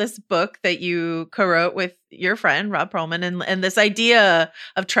about this book that you co-wrote with your friend, Rob Perlman, and this idea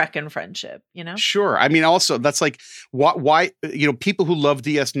of Trek and friendship, Sure. I mean, also that's like why people who love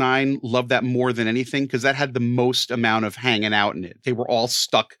DS9 love that more than anything, because that had the most amount of hanging out in it. They were all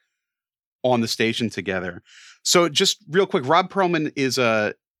stuck on the station together. So just real quick, Rob Perlman is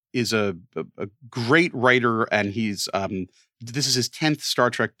a great writer, and he's this is his 10th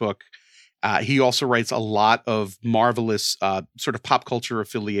Star Trek book. He also writes a lot of marvelous sort of pop culture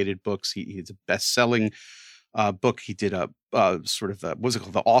affiliated books. He's a best-selling book. He did a sort of what was it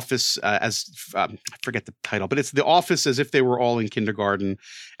called? The Office, I forget the title, but it's The Office as if they were all in kindergarten.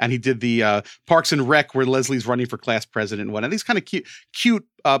 And he did the Parks and Rec, where Leslie's running for class president and whatnot. These kind of cute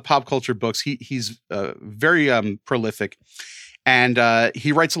pop culture books. He's very prolific. And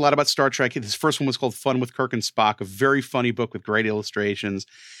he writes a lot about Star Trek. His first one was called Fun with Kirk and Spock, a very funny book with great illustrations.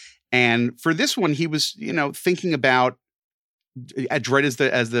 And for this one, he was, thinking about, right as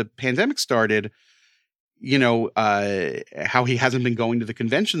the pandemic started, how he hasn't been going to the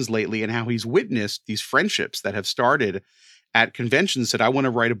conventions lately, and how he's witnessed these friendships that have started at conventions. Said, I want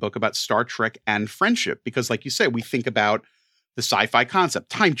to write a book about Star Trek and friendship, because, like you say, we think about the sci-fi concept,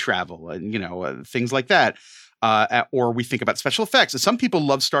 time travel, and things like that. Or we think about special effects. And some people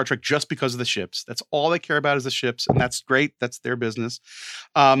love Star Trek just because of the ships. That's all they care about is the ships. And that's great. That's their business.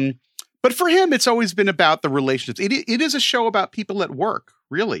 But for him, it's always been about the relationships. It is a show about people at work,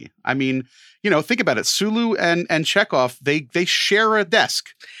 really. I mean, think about it. Sulu and Chekhov, they share a desk.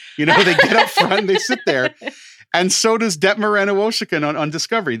 They get up front, they sit there. And so does Detmer and Owoshkin on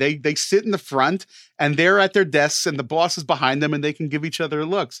Discovery. They sit in the front, and they're at their desks, and the boss is behind them, and they can give each other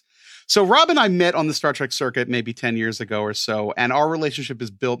looks. So Rob and I met on the Star Trek circuit maybe 10 years ago or so, and our relationship is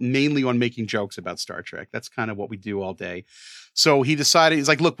built mainly on making jokes about Star Trek. That's kind of what we do all day. So he decided, he's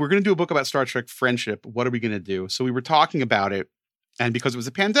like, look, we're going to do a book about Star Trek friendship. What are we going to do? So we were talking about it, and because it was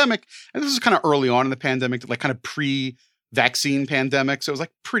a pandemic, and this was kind of early on in the pandemic, like kind of pre-vaccine pandemic, so it was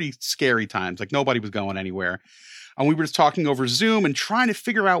like pretty scary times. Like nobody was going anywhere. And we were just talking over Zoom and trying to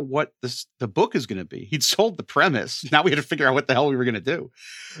figure out what the book is going to be. He'd sold the premise. Now we had to figure out what the hell we were going to do.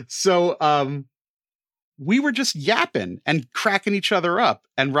 So we were just yapping and cracking each other up.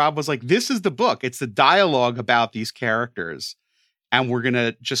 And Rob was like, this is the book. It's the dialogue about these characters. And we're going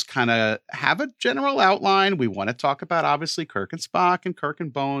to just kind of have a general outline. We want to talk about, obviously, Kirk and Spock and Kirk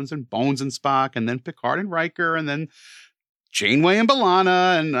and Bones and Spock, and then Picard and Riker, and then Janeway and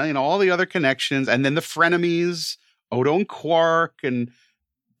B'Elanna, and all the other connections. And then the frenemies, Odo and Quark, and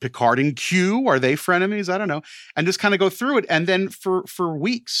Picard and Q. Are they frenemies? I don't know. And just kind of go through it. And then for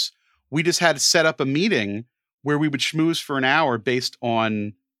weeks, we just had to set up a meeting where we would schmooze for an hour based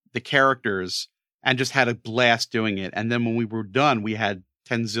on the characters, and just had a blast doing it. And then when we were done, we had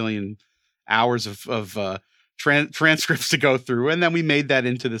 10 zillion hours of transcripts to go through. And then we made that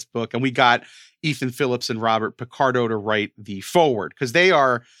into this book. And we got Ethan Phillips and Robert Picardo to write the foreword, because they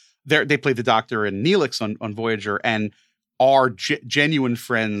played the Doctor and Neelix on Voyager, and are genuine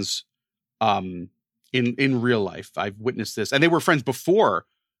friends in real life. I've witnessed this. And they were friends before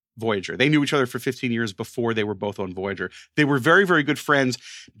Voyager. They knew each other for 15 years before they were both on Voyager. They were very, very good friends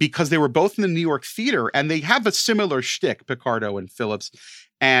because they were both in the New York theater, and they have a similar shtick, Picardo and Phillips,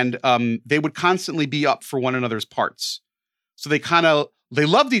 and they would constantly be up for one another's parts. So they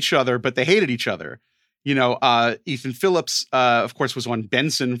loved each other, but they hated each other. Ethan Phillips, of course, was on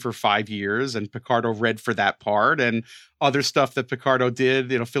Benson for 5 years, and Picardo read for that part, and other stuff that Picardo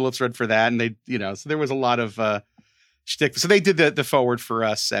did, Phillips read for that, and they, so there was a lot of shtick. So they did the forward for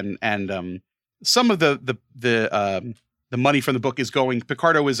us, and some of the money from the book is going.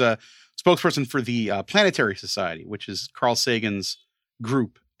 Picardo is a spokesperson for the Planetary Society, which is Carl Sagan's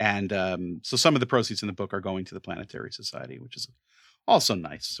group, and so some of the proceeds in the book are going to the Planetary Society, which is also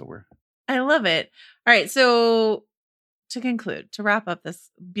nice. So I love it. All right, so to conclude, to wrap up this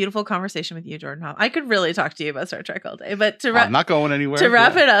beautiful conversation with you, Jordan Hoff, I could really talk to you about Star Trek all day, but I'm not going anywhere. To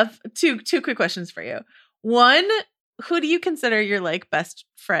wrap it up, two quick questions for you. One, who do you consider your best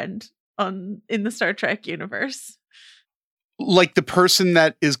friend in the Star Trek universe? Like the person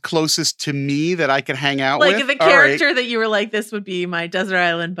that is closest to me that I can hang out with? Like the character that you were like, this would be my desert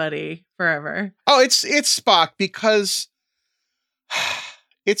island buddy forever. Oh, it's Spock because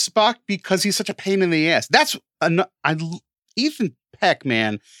he's such a pain in the ass. Ethan Peck,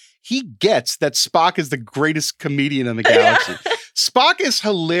 man, he gets that Spock is the greatest comedian in the galaxy. Spock is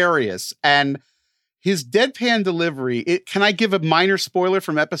hilarious, and his deadpan delivery, can I give a minor spoiler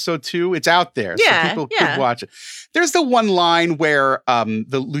from episode 2? It's out there, so people could watch it. There's the one line where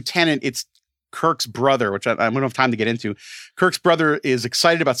the lieutenant, it's Kirk's brother, which I don't have time to get into. Kirk's brother is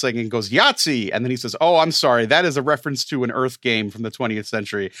excited about something and goes, Yahtzee! And then he says, oh, I'm sorry, that is a reference to an Earth game from the 20th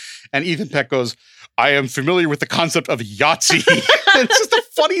century. And Ethan Peck goes, I am familiar with the concept of Yahtzee. It's just the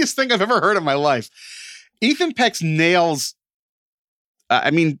funniest thing I've ever heard in my life. Ethan Peck's nails...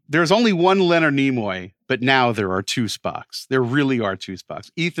 there's only one Leonard Nimoy, but now there are two Spocks. There really are two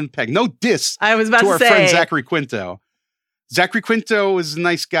Spocks. Ethan Peck, no diss I was about to to our say. friend Zachary Quinto. Zachary Quinto is a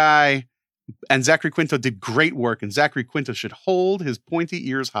nice guy, and Zachary Quinto did great work, and Zachary Quinto should hold his pointy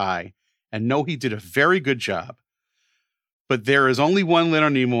ears high and know he did a very good job. But there is only one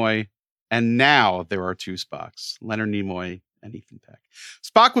Leonard Nimoy, and now there are two Spocks, Leonard Nimoy and Ethan Peck.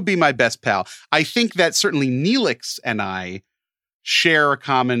 Spock would be my best pal. I think that certainly Neelix and I share a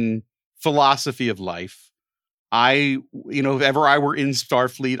common philosophy of life. If ever I were in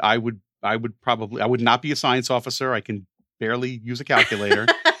Starfleet, I would not be a science officer. I can barely use a calculator.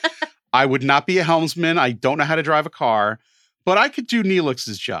 I would not be a helmsman. I don't know how to drive a car, but I could do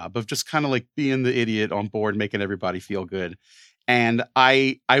Neelix's job of just kind of like being the idiot on board, making everybody feel good. And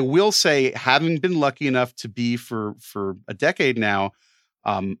I will say, having been lucky enough to be for a decade now,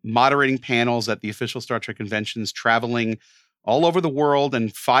 moderating panels at the official Star Trek conventions, traveling all over the world,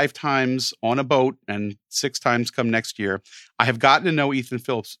 and 5 times on a boat and 6 times come next year, I have gotten to know Ethan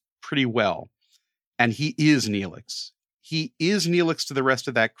Phillips pretty well. And he is Neelix. He is Neelix to the rest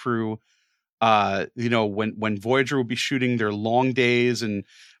of that crew. When Voyager will be shooting their long days and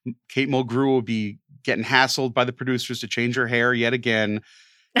Kate Mulgrew will be getting hassled by the producers to change her hair yet again,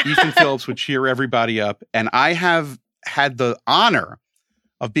 Ethan Phillips would cheer everybody up. And I have had the honor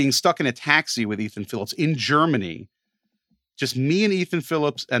of being stuck in a taxi with Ethan Phillips in Germany. Just me and Ethan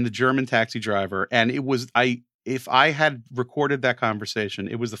Phillips and the German taxi driver. And it was, if I had recorded that conversation,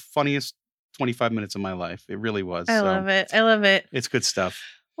 it was the funniest 25 minutes of my life. It really was. I love it. I love it. It's good stuff.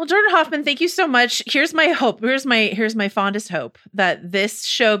 Well, Jordan Hoffman, thank you so much. Here's my hope. Here's my fondest hope that this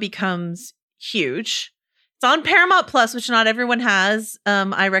show becomes huge. It's on Paramount Plus, which not everyone has.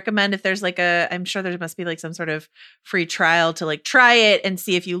 I recommend if there's like I'm sure there must be like some sort of free trial to like try it and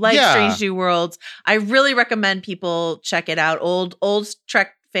see if you like Strange New Worlds. I really recommend people check it out. Old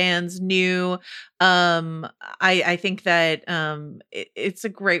Trek fans, new. I think that it's a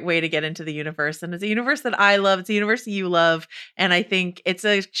great way to get into the universe, and it's a universe that I love. It's a universe that you love, and I think it's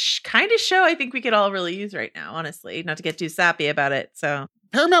a kind of show I think we could all really use right now. Honestly, not to get too sappy about it. So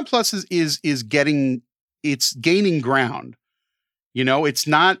Paramount Plus is getting. It's gaining ground. You know, it's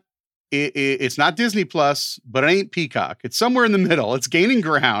not Disney Plus, but it ain't Peacock. It's somewhere in the middle. It's gaining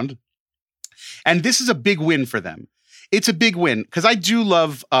ground. And this is a big win for them. It's a big win because I do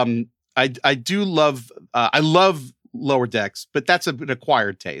love I love Lower Decks, but that's an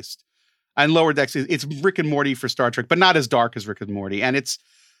acquired taste. And Lower Decks it's Rick and Morty for Star Trek, but not as dark as Rick and Morty. And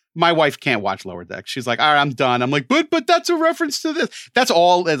my wife can't watch Lower Decks. She's like, all right, I'm done. I'm like, but that's a reference to this. That's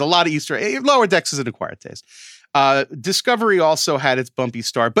all. There's a lot of Easter eggs. Lower Decks is an acquired taste. Discovery also had its bumpy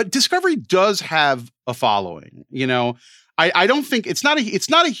start, but Discovery does have a following. You know, I don't think it's not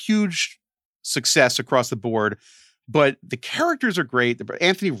a huge success across the board, but the characters are great.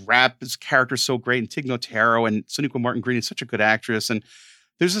 Anthony Rapp's character is so great, and Tig Notaro and Sonequa Martin Green is such a good actress, and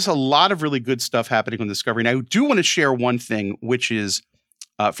there's just a lot of really good stuff happening on Discovery. And I do want to share one thing, which is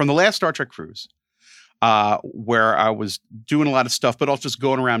from the last Star Trek cruise, where I was doing a lot of stuff, but also just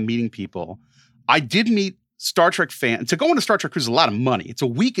going around meeting people. I did meet Star Trek fans. To go on a Star Trek cruise is a lot of money. It's a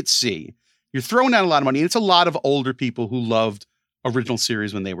week at sea. You're throwing out a lot of money, and it's a lot of older people who loved original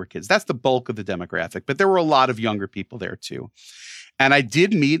series when they were kids. That's the bulk of the demographic, but there were a lot of younger people there too. And I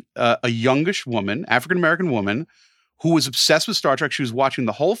did meet a youngish woman, African-American woman, who was obsessed with Star Trek. She was watching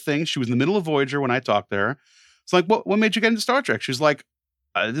the whole thing. She was in the middle of Voyager when I talked to her. It's like, what made you get into Star Trek? She was like,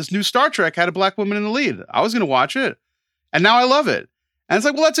 this new Star Trek had a black woman in the lead. I was going to watch it. And now I love it. And it's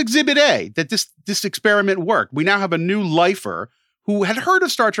like, well, that's Exhibit A, that this experiment worked. We now have a new lifer who had heard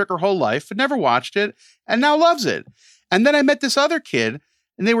of Star Trek her whole life, but never watched it, and now loves it. And then I met this other kid,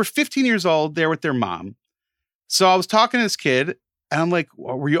 and they were 15 years old there with their mom. So I was talking to this kid, and I'm like,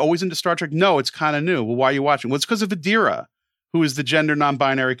 well, were you always into Star Trek? No, it's kind of new. Well, why are you watching? Well, it's because of Adira, who is the gender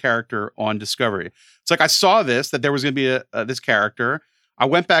non-binary character on Discovery. It's like, I saw that there was going to be this character. I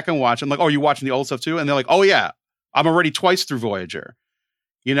went back and watched. I'm like, oh, you watching the old stuff too? And they're like, oh yeah, I'm already twice through Voyager.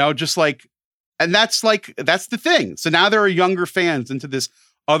 You know, just like, and that's the thing. So now there are younger fans into this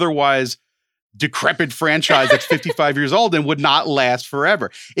otherwise decrepit franchise that's 55 years old and would not last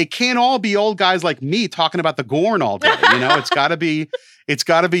forever. It can't all be old guys like me talking about the Gorn all day. You know, it's gotta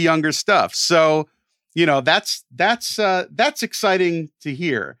be younger stuff. So, you know, that's exciting to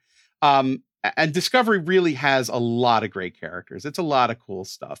hear. And Discovery really has a lot of great characters. It's a lot of cool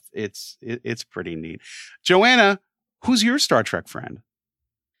stuff. It's pretty neat. Joanna, who's your Star Trek friend?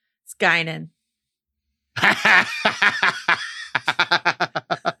 It's Guinan.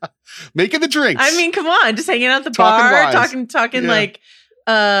 Making the drinks. I mean, come on, just hanging out at the bar, talking like,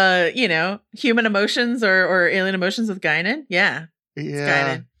 you know, human emotions or alien emotions with Guinan. Yeah, it's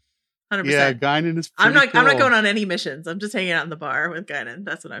Guinan. 100%. Yeah, Guinan is. I'm not cool. going on any missions. I'm just hanging out in the bar with Guinan.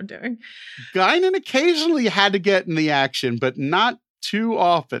 That's what I'm doing. Guinan occasionally had to get in the action, but not too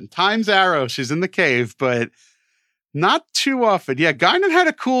often. Time's Arrow, she's in the cave, but not too often. Yeah, Guinan had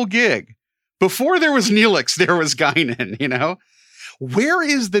a cool gig. Before there was Neelix, there was Guinan, you know? Where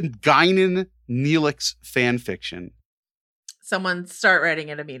is the Guinan Neelix fan fiction? Someone start writing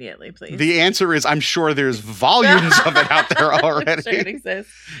it immediately, please. The answer is, I'm sure there's volumes of it out there already. I'm sure it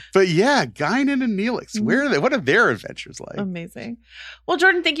exists. But yeah, Guinan and Neelix, where are they? What are their adventures like? Amazing. Well,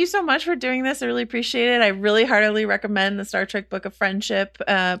 Jordan, thank you so much for doing this. I really appreciate it. I really heartily recommend the Star Trek Book of Friendship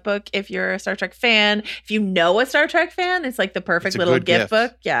book if you're a Star Trek fan. If you know a Star Trek fan, it's like the perfect little gift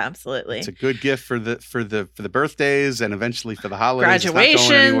book. Yeah, absolutely. It's a good gift for the birthdays and eventually for the holidays.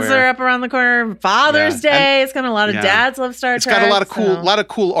 Graduations are up around the corner. Father's Day. It's got a lot of dads love Star Trek. It's got a lot of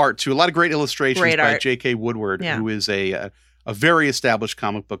cool art too. A lot of great illustrations by J.K. Woodward, who is a very established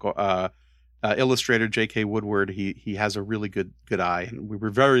comic book illustrator. J.K. Woodward. He has a really good eye, and we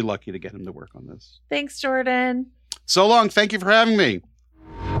were very lucky to get him to work on this. Thanks, Jordan. So long. Thank you for having me.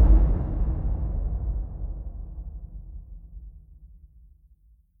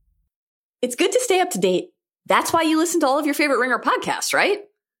 It's good to stay up to date. That's why you listen to all of your favorite Ringer podcasts, right?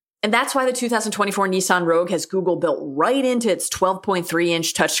 And that's why the 2024 Nissan Rogue has Google built right into its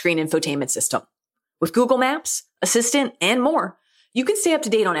 12.3-inch touchscreen infotainment system. With Google Maps, Assistant, and more, you can stay up to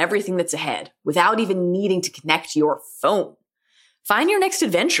date on everything that's ahead without even needing to connect your phone. Find your next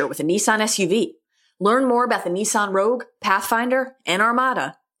adventure with a Nissan SUV. Learn more about the Nissan Rogue, Pathfinder, and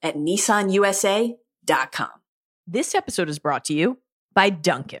Armada at nissanusa.com. This episode is brought to you by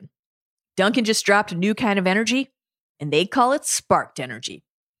Dunkin'. Duncan just dropped a new kind of energy, and they call it sparked energy.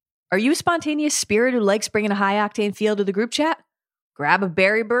 Are you a spontaneous spirit who likes bringing a high-octane feel to the group chat? Grab a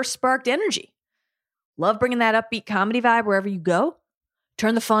Berry Burst Sparked Energy. Love bringing that upbeat comedy vibe wherever you go?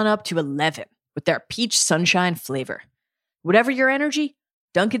 Turn the fun up to 11 with their peach sunshine flavor. Whatever your energy,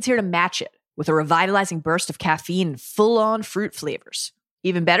 Duncan's here to match it with a revitalizing burst of caffeine and full-on fruit flavors.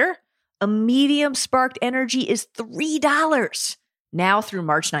 Even better, a medium sparked energy is $3 now through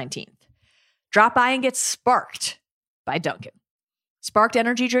March 19th. Drop by and get sparked by Duncan. Sparked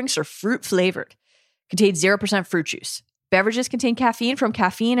energy drinks are fruit flavored, contain 0% fruit juice. Beverages contain caffeine from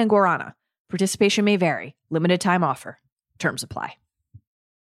caffeine and guarana. Participation may vary. Limited time offer. Terms apply.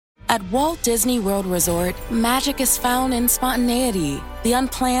 At Walt Disney World Resort, magic is found in spontaneity, the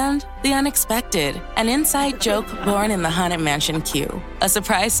unplanned, the unexpected, an inside joke born in the Haunted Mansion queue, a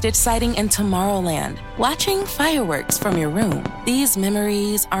surprise Stitch sighting in Tomorrowland, watching fireworks from your room. These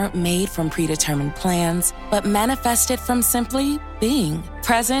memories aren't made from predetermined plans, but manifested from simply being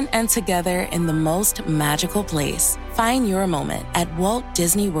present and together in the most magical place. Find your moment at Walt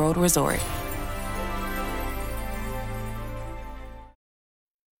Disney World Resort.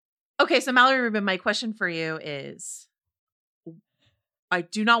 Okay, so Mallory Rubin, my question for you is, I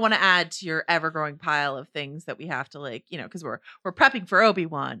do not want to add to your ever-growing pile of things that we have to because we're prepping for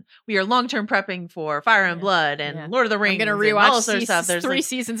Obi-Wan. We are long-term prepping for Fire and Blood and Lord of the Rings. I'm going to rewatch all sort of stuff. There's 3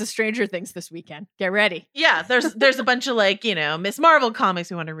 seasons of Stranger Things this weekend. Get ready. Yeah, there's a bunch of Miss Marvel comics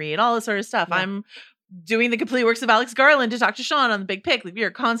we want to read, all this sort of stuff. Yeah. I'm doing the complete works of Alex Garland to talk to Sean on the Big Pick. We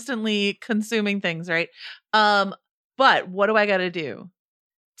are constantly consuming things, right? But what do I got to do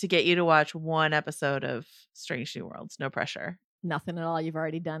to get you to watch one episode of Strange New Worlds? No pressure. Nothing at all. You've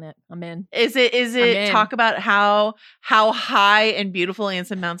already done it. I'm in. Is it talk about how high and beautiful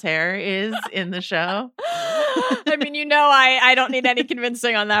Anson Mount's hair is in the show? I mean, I don't need any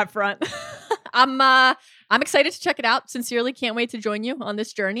convincing on that front. I'm excited to check it out. Sincerely, can't wait to join you on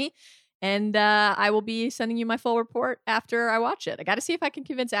this journey. And I will be sending you my full report after I watch it. I got to see if I can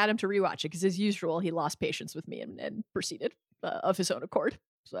convince Adam to rewatch it, because as usual, he lost patience with me and proceeded of his own accord.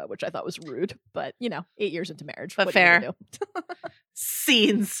 So, which I thought was rude, but 8 years into marriage. But fair.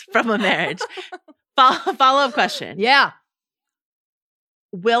 Scenes from a marriage. Follow-up question. Yeah.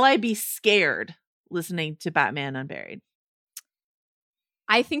 Will I be scared listening to Batman Unburied?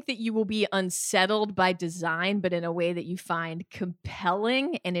 I think that you will be unsettled by design, but in a way that you find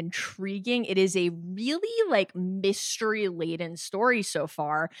compelling and intriguing. It is a really mystery-laden story so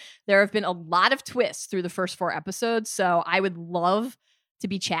far. There have been a lot of twists through the first 4 episodes, so I would love to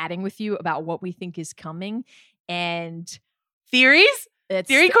be chatting with you about what we think is coming. And theories?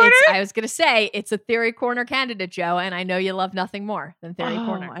 Theory Corner? I was going to say, it's a Theory Corner candidate, Joe, and I know you love nothing more than Theory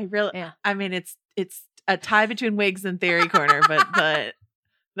Corner. I mean, it's a tie between Wigs and Theory Corner, but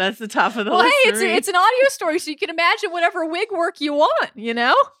that's the top of the list. Hey, it's an audio story, so you can imagine whatever wig work you want,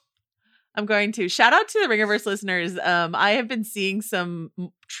 I'm going to shout out to the Ringerverse listeners. I have been seeing some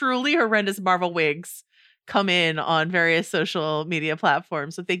truly horrendous Marvel wigs come in on various social media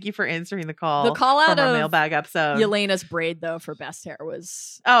platforms. So thank you for answering the call. The call out from our of mailbag episode. Yelena's braid, though, for best hair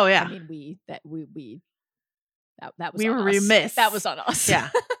was. Oh yeah. I mean, that was. We were us. remiss. That was on us. Yeah,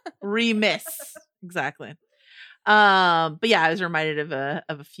 remiss. Exactly. But yeah, I was reminded of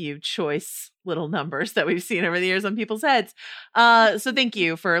a few choice little numbers that we've seen over the years on people's heads. So thank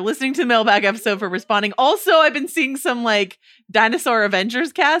you for listening to the mailbag episode, for responding. Also, I've been seeing some Dinosaur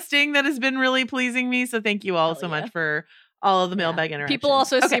Avengers casting that has been really pleasing me. So thank you all so much for all of the mailbag interactions. People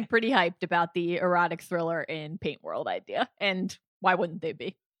also seem pretty hyped about the erotic thriller in Paint World idea. And why wouldn't they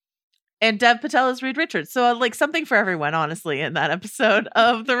be? And Dev Patel is Reed Richards. So something for everyone, honestly, in that episode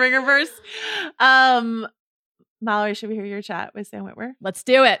of the Ringerverse. Mallory, should we hear your chat with Sam Witwer? Let's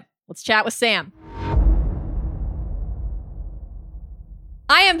do it. Let's chat with Sam.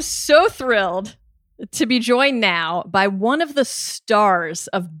 I am so thrilled to be joined now by one of the stars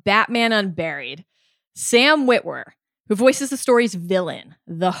of Batman Unburied, Sam Witwer, who voices the story's villain,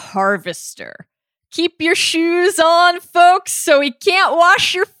 the Harvester. Keep your shoes on, folks, so he can't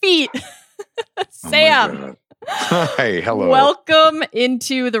wash your feet. Sam. Hey, hello. Welcome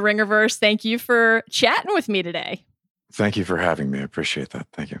into the Ringerverse. Thank you for chatting with me today. Thank you for having me. I appreciate that.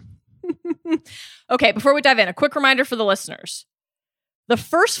 Thank you. Okay, before we dive in, a quick reminder for the listeners. The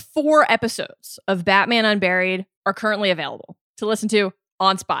first 4 episodes of Batman Unburied are currently available to listen to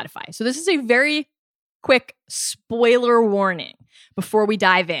on Spotify. So this is a very quick spoiler warning before we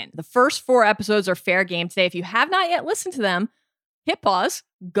dive in. The first 4 episodes are fair game today. If you have not yet listened to them, hit pause,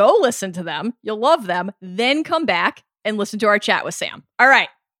 go listen to them. You'll love them. Then come back and listen to our chat with Sam. All right.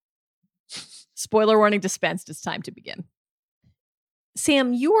 Spoiler warning dispensed. It's time to begin.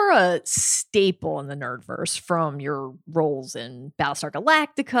 Sam, you are a staple in the Nerdverse, from your roles in Battlestar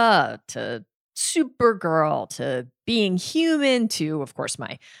Galactica to Supergirl to Being Human to, of course,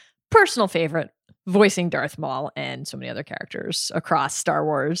 my personal favorite, voicing Darth Maul and so many other characters across Star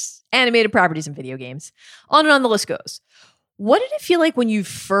Wars, animated properties, and video games. On and on the list goes. What did it feel like when you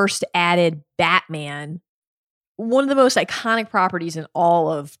first added Batman, one of the most iconic properties in all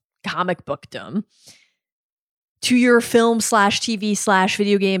of comic bookdom, to your film / TV /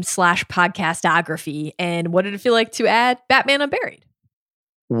 video game / podcastography? And what did it feel like to add Batman Unburied?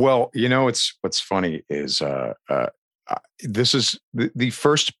 Well, what's funny is this is the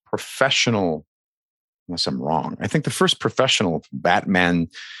first professional, unless I'm wrong, I think the first professional Batman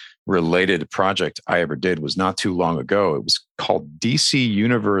related project I ever did was not too long ago. It was called DC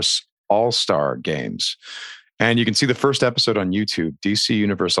Universe All-Star Games. And you can see the first episode on YouTube, DC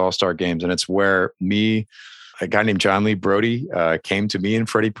Universe All-Star Games. And it's where a guy named John Lee Brody came to me and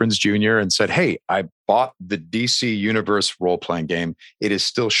Freddie Prinze Jr. and said, hey, I bought the DC Universe role-playing game. It is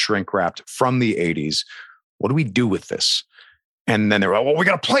still shrink-wrapped from the 80s. What do we do with this? And then they were like, well, we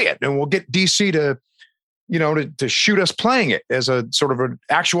got to play it. And we'll get DC to shoot us playing it as a sort of an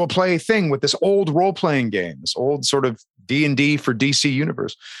actual play thing with this old role-playing game, this old sort of D&D for DC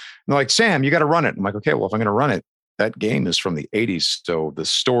Universe. And they're like, Sam, you got to run it. I'm like, okay, well, if I'm going to run it, that game is from the 80s. So the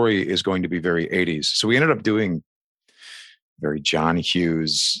story is going to be very 80s. So we ended up doing very John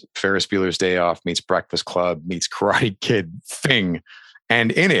Hughes, Ferris Bueller's Day Off meets Breakfast Club meets Karate Kid thing.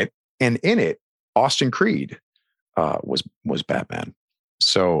 And in it, Austin Creed was Batman.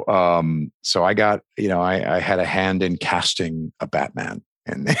 So I got, I had a hand in casting a Batman,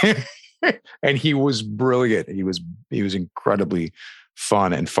 and and he was brilliant. He was incredibly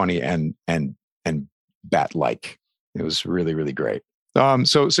fun and funny and bat-like. It was really, really great.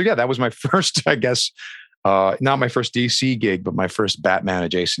 So yeah, that was my first, I guess, not my first DC gig, but my first Batman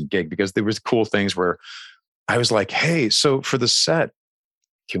adjacent gig, because there was cool things where I was like, hey, so for the set,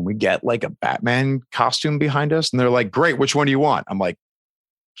 can we get like a Batman costume behind us? And they're like, great, which one do you want? I'm like,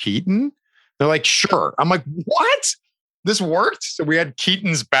 Keaton? They're like, sure. I'm like, what? This worked? So we had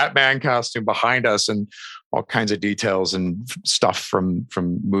Keaton's Batman costume behind us and all kinds of details and stuff from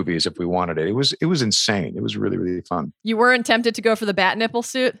movies if we wanted it. It was insane. It was really, really fun. You weren't tempted to go for the bat nipple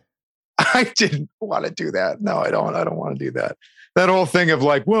suit? I didn't want to do that. No, I don't want to do that. That whole thing of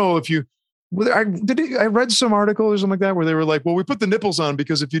like, well, if you, I read some article or something like that where they were like, well, we put the nipples on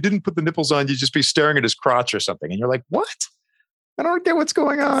because if you didn't put the nipples on, you'd just be staring at his crotch or something. And you're like, what? I don't get what's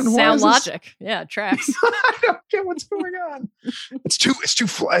going on. Sound logic. Yeah, tracks. I don't get what's going on. It's too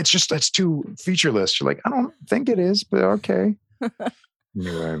featureless. You're like, I don't think it is, but okay.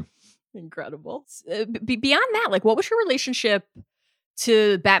 Anyway. Incredible. Beyond that, like, what was your relationship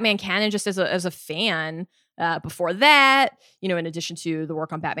to Batman canon just as a fan before that, in addition to the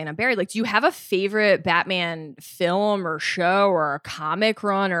work on Batman Unburied? Like, do you have a favorite Batman film or show or a comic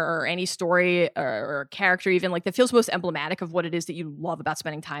run or any story or character even, like, that feels most emblematic of what it is that you love about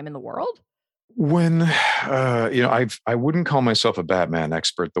spending time in the world? When, I wouldn't call myself a Batman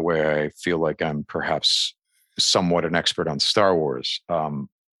expert the way I feel like I'm perhaps somewhat an expert on Star Wars.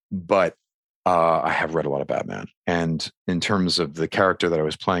 But I have read a lot of Batman. And in terms of the character that I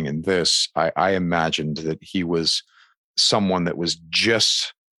was playing in this, I imagined that he was someone that was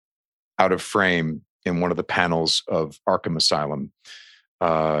just out of frame in one of the panels of Arkham Asylum,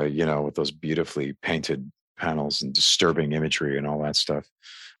 with those beautifully painted panels and disturbing imagery and all that stuff.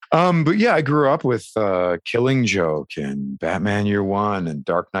 But yeah, I grew up with Killing Joke and Batman Year One and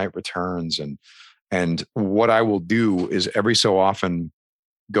Dark Knight Returns. And what I will do is every so often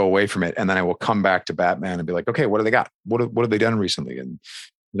go away from it, and then I will come back to Batman and be like, okay, what do they got? What have they done recently? And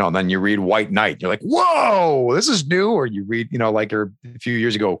then you read White Knight, you're like, whoa, this is new. Or you read, like a few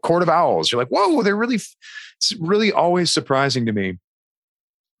years ago, Court of Owls. You're like, whoa, it's really always surprising to me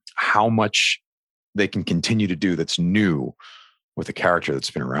how much they can continue to do that's new with a character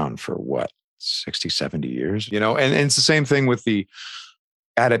that's been around for 60, 70 years, and it's the same thing with the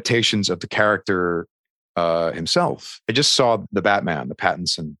adaptations of the character himself. I just saw the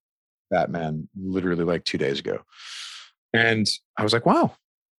Pattinson Batman, literally like 2 days ago. And I was like, wow,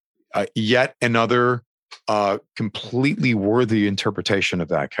 yet another completely worthy interpretation of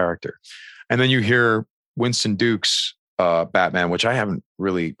that character. And then you hear Winston Duke's Batman, which I haven't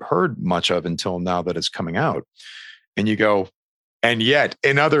really heard much of until now that it's coming out. And you go, and yet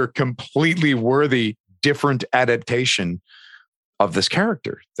another completely worthy, different adaptation of this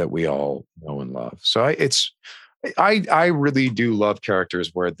character that we all know and love. So I really do love characters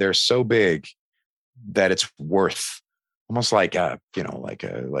where they're so big that it's worth almost like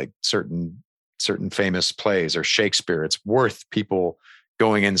certain certain famous plays or Shakespeare, it's worth people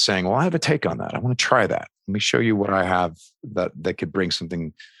going in saying, well, I have a take on that. I want to try that. Let me show you what I have that could bring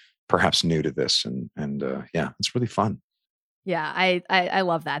something perhaps new to this. And yeah, it's really fun. Yeah, I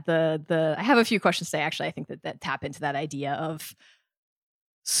love that. I have a few questions today, actually. I think that tap into that idea of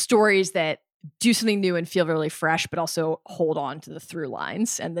stories that do something new and feel really fresh, but also hold on to the through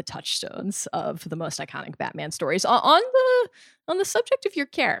lines and the touchstones of the most iconic Batman stories. On the subject of your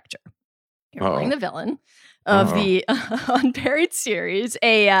character, you're playing the villain of the Unburied series,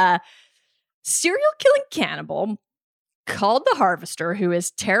 a serial killing cannibal called the Harvester, who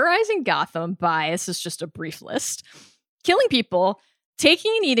is terrorizing Gotham by, this is just a brief list, killing people,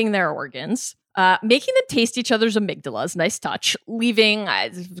 taking and eating their organs, making them taste each other's amygdalas, nice touch, leaving,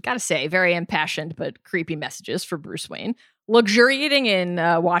 I've got to say, very impassioned but creepy messages for Bruce Wayne, luxuriating in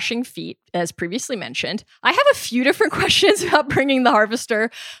washing feet, as previously mentioned. I have a few different questions about bringing the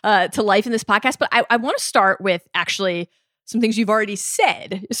Harvester to life in this podcast, but I want to start with actually some things you've already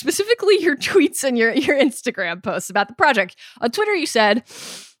said, specifically your tweets and your Instagram posts about the project. On Twitter, you said,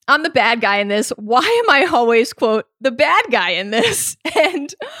 I'm the bad guy in this. Why am I always, quote, the bad guy in this?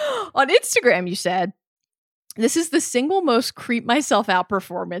 And on Instagram, you said, this is the single most creep myself out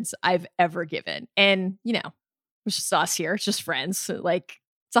performance I've ever given. And, you know, it's just us here. It's just friends. Like,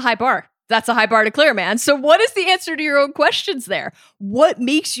 it's a high bar. That's a high bar to clear, man. So what is the answer to your own questions there? What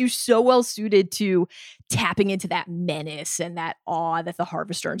makes you so well suited to tapping into that menace and that awe that the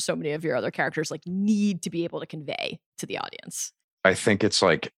Harvester and so many of your other characters like need to be able to convey to the audience? I think it's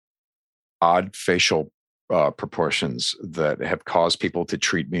like odd facial proportions that have caused people to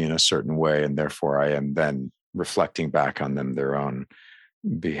treat me in a certain way. And therefore I am then reflecting back on them, their own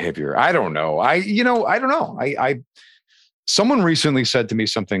behavior. I don't know. I don't know. Someone recently said to me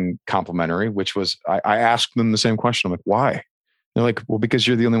something complimentary, which was, I asked them the same question. I'm like, why? They're like, well, because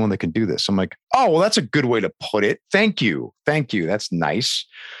you're the only one that can do this. I'm like, oh, well, that's a good way to put it. Thank you. That's nice.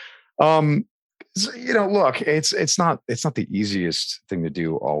 Look, it's not the easiest thing to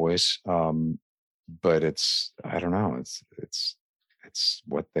do always. But I don't know. It's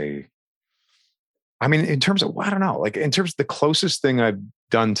what they, I mean, in terms of, I don't know, like in terms of the closest thing I've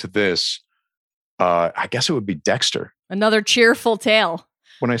done to this, I guess it would be Dexter. Another cheerful tale.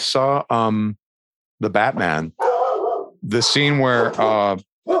 When I saw the Batman, the scene where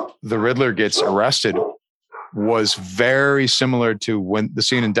the Riddler gets arrested was very similar to when the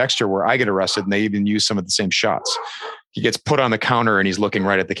scene in Dexter where I get arrested, and they even use some of the same shots. He gets put on the counter and he's looking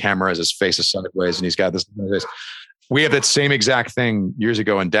right at the camera as his face is sideways, and he's got this. We have that same exact thing years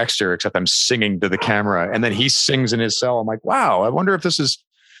ago in Dexter, except I'm singing to the camera, and then he sings in his cell. I'm like, wow, I wonder if this is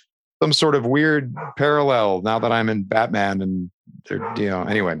some sort of weird parallel now that I'm in Batman. And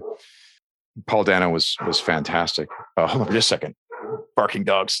anyway, Paul Dano was fantastic. Hold on just a second. Barking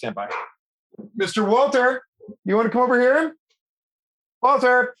dogs, stand by. Mr. Walter, you want to come over here?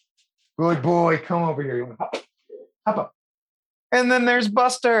 Walter, good boy, come over here. You want to hop up. And then there's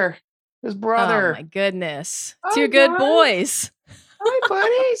Buster, his brother. Oh my goodness. Hi, Two good guys. boys. Hi,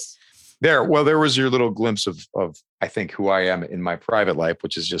 buddies. There was your little glimpse of I think who I am in my private life,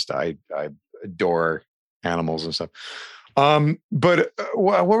 which is just I adore animals and stuff. But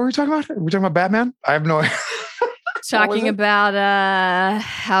what were we talking about? Were we talking about Batman? I have no idea. Talking about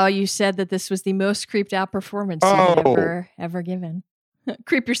how you said that this was the most creeped out performance you've ever given.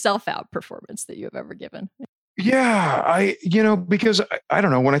 Creep yourself out performance that you have ever given. Yeah, because I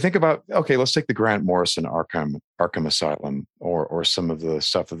don't know, when I think about, okay, let's take the Grant Morrison Arkham Asylum or some of the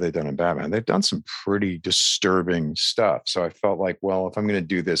stuff that they've done in Batman. They've done some pretty disturbing stuff. So I felt like, well, if I'm going to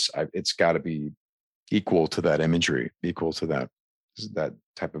do this, it's got to be equal to that imagery, equal to that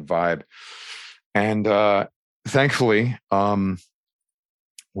type of vibe. And thankfully, one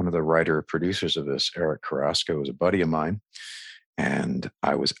of the writer producers of this, Eric Carrasco, is a buddy of mine. And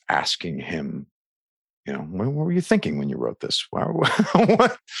I was asking him, what were you thinking when you wrote this?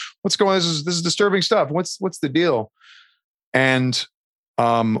 What's going on? This is disturbing stuff. What's the deal? And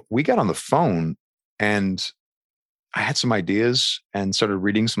we got on the phone, and I had some ideas and started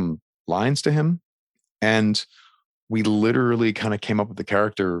reading some lines to him. And we literally kind of came up with the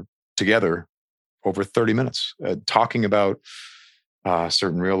character together over 30 minutes, talking about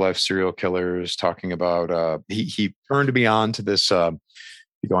certain real life serial killers, talking about, he turned me on to this,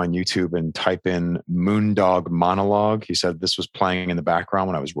 you go on YouTube and type in Moondog Monologue. He said this was playing in the background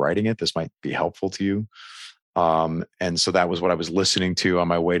when I was writing it. This might be helpful to you. And so that was what I was listening to on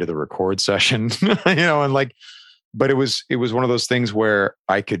my way to the record session, but it was one of those things where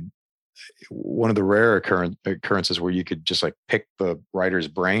one of the rare occurrences where you could just like pick the writer's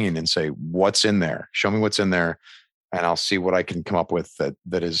brain and say, what's in there? Show me what's in there. And I'll see what I can come up with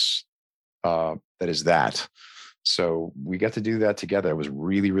that is that is that. So we got to do that together. It was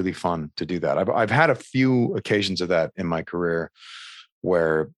really, really fun to do that. I've had a few occasions of that in my career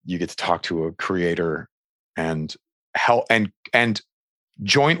where you get to talk to a creator and help and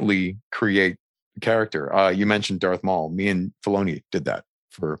jointly create a character. You mentioned Darth Maul. Me and Filoni did that.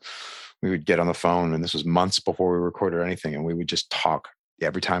 We would get on the phone, and this was months before we recorded anything, and we would just talk.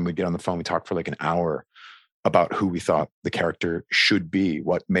 Every time we'd get on the phone, we talked for like an hour about who we thought the character should be,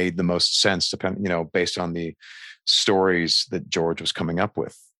 what made the most sense, based on the stories that George was coming up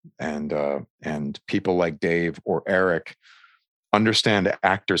with. And people like Dave or Eric understand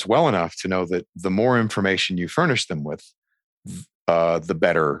actors well enough to know that the more information you furnish them with, the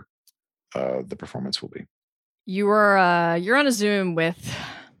better the performance will be. You're on a Zoom with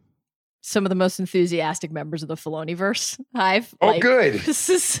some of the most enthusiastic members of the Filoniverse. Good. This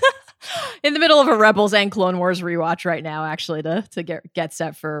is in the middle of a Rebels and Clone Wars rewatch right now, actually, to get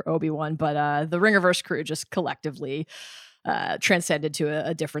set for Obi-Wan. But the Ringerverse crew just collectively transcended to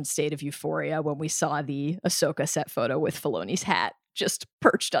a different state of euphoria when we saw the Ahsoka set photo with Filoni's hat just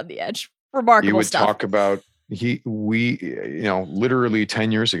perched on the edge. Remarkable You would stuff. talk about literally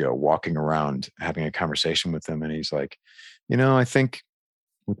 10 years ago, walking around having a conversation with him, and he's like, I think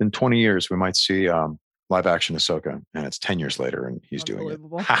within 20 years we might see live action Ahsoka, and it's 10 years later and he's doing it.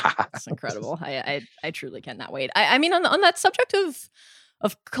 It's incredible. I truly cannot wait. I mean, on that subject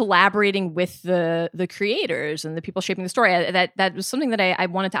of collaborating with the creators and the people shaping the story, that was something that I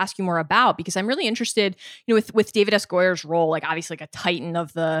wanted to ask you more about, because I'm really interested, with David S. Goyer's role, like obviously like a titan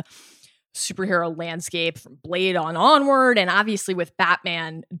of the superhero landscape from Blade onward, and obviously with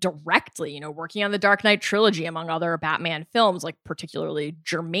Batman directly, working on the Dark Knight trilogy among other Batman films, like particularly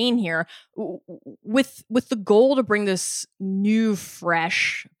germane here, with the goal to bring this new,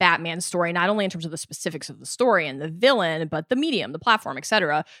 fresh Batman story, not only in terms of the specifics of the story and the villain, but the medium, the platform,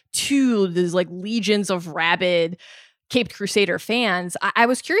 etc., to these like legions of rabid Caped Crusader fans. I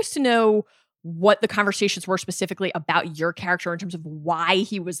was curious to know what the conversations were specifically about your character in terms of why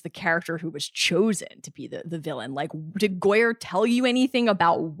he was the character who was chosen to be the villain. Like, did Goyer tell you anything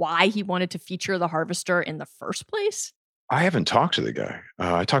about why he wanted to feature the Harvester in the first place? I haven't talked to the guy.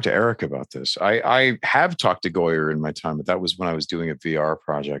 I talked to Eric about this. I have talked to Goyer in my time, but that was when I was doing a VR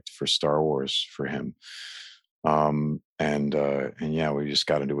project for Star Wars for him. And we just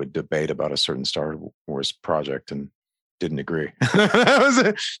got into a debate about a certain Star Wars project and didn't agree.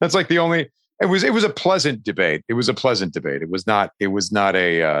 That's like the only. It was a pleasant debate. It was not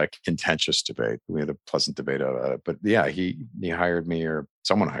a contentious debate. We had a pleasant debate about it. But yeah, he hired me, or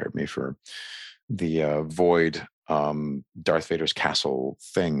someone hired me for the Void Darth Vader's castle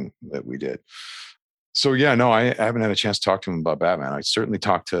thing that we did. So yeah, no, I haven't had a chance to talk to him about Batman. I certainly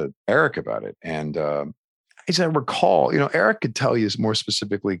talked to Eric about it. And as I recall, Eric could tell you more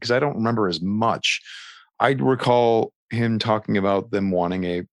specifically, because I don't remember as much. I recall him talking about them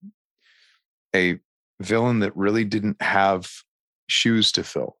wanting a villain that really didn't have shoes to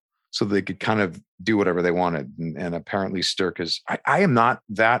fill, so they could kind of do whatever they wanted. And apparently Sturck is, I am not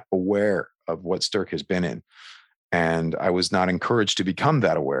that aware of what Sturck has been in. And I was not encouraged to become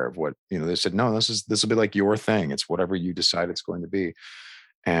that aware of what, they said, no, this will be like your thing. It's whatever you decide it's going to be.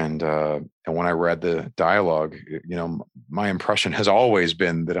 And when I read the dialogue, my impression has always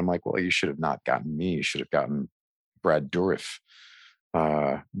been that I'm like, well, you should have not gotten me. You should have gotten Brad Dourif.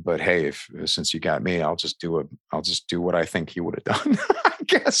 But hey, since you got me, I'll just do what I think he would have done. I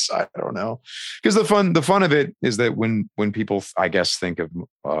guess, I don't know, because the fun of it is that when people, I guess, think of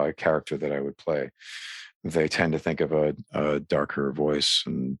a character that I would play, they tend to think of a darker voice,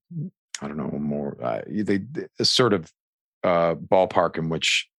 and I don't know, more a sort of ballpark in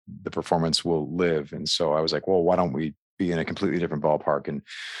which the performance will live. And so I was like, well, why don't we be in a completely different ballpark and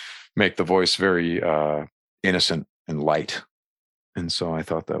make the voice very innocent and light. And so I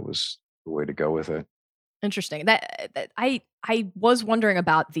thought that was the way to go with it. Interesting. That I was wondering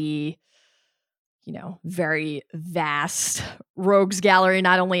about the, very vast rogues gallery,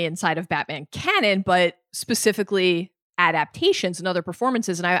 not only inside of Batman canon, but specifically adaptations and other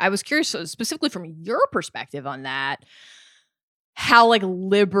performances. And I was curious, specifically from your perspective on that, how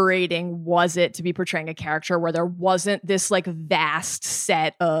liberating was it to be portraying a character where there wasn't this vast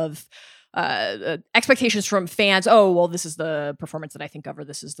set of expectations from fans? Oh, well, this is the performance that I think of, or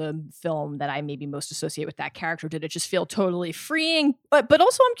this is the film that I maybe most associate with that character. Did it just feel totally freeing? But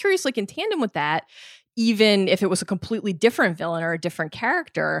also I'm curious, in tandem with that, even if it was a completely different villain or a different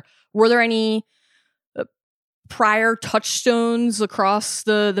character, were there any prior touchstones across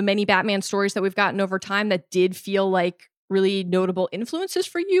the many Batman stories that we've gotten over time that did feel like really notable influences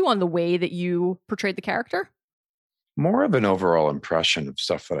for you on the way that you portrayed the character? More of an overall impression of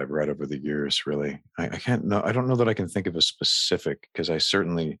stuff that I've read over the years, really. I can't know. I don't know that I can think of a specific, because I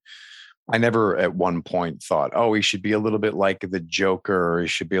never at one point thought, oh, he should be a little bit like the Joker, or he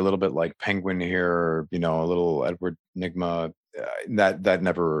should be a little bit like Penguin here, or, a little Edward Nygma. That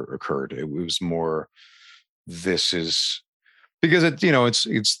never occurred. It was more, this is because it's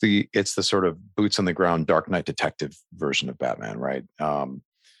the sort of boots on the ground Dark Knight detective version of Batman, right?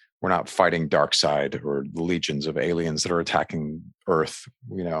 We're not fighting Darkseid or the legions of aliens that are attacking Earth.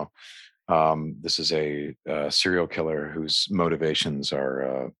 This is a serial killer whose motivations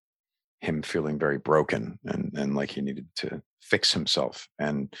are him feeling very broken and like he needed to fix himself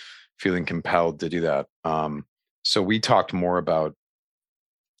and feeling compelled to do that. So we talked more about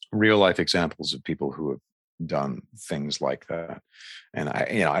real life examples of people who have done things like that. And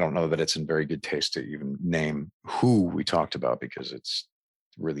I don't know that it's in very good taste to even name who we talked about, because it's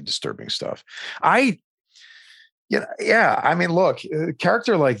really disturbing stuff. I mean, look, a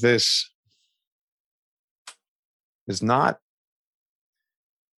character like this is not,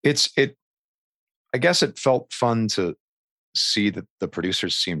 I guess it felt fun to see that the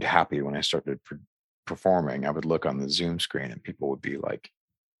producers seemed happy when I started performing. I would look on the Zoom screen and people would be like,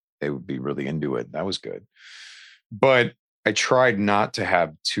 they would be really into it. That was good. But I tried not to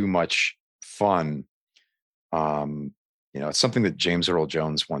have too much fun. It's something that James Earl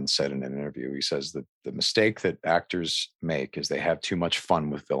Jones once said in an interview. He says that the mistake that actors make is they have too much fun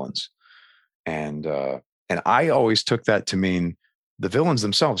with villains. And I always took that to mean the villains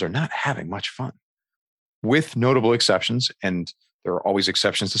themselves are not having much fun, with notable exceptions. And there are always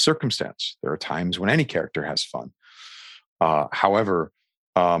exceptions to circumstance. There are times when any character has fun. However,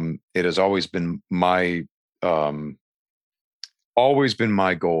 it has always been my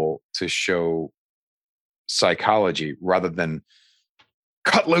goal to show psychology rather than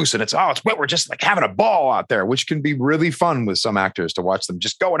cut loose and it's Witwer just like having a ball out there, which can be really fun with some actors to watch them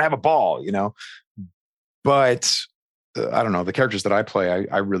just go and have a ball, But I don't know, the characters that I play,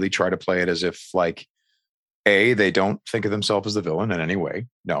 I really try to play it as if like, A, they don't think of themselves as the villain in any way.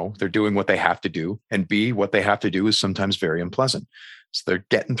 No, they're doing what they have to do. And B, what they have to do is sometimes very unpleasant. So they're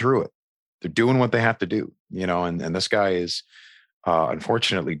getting through it. They're doing what they have to do, and this guy is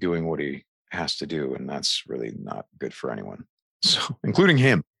unfortunately doing what he has to do. And that's really not good for anyone. So, including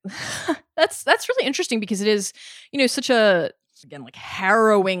him. That's really interesting, because it is, such a, again, like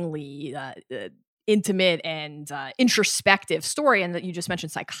harrowingly intimate and introspective story. And that you just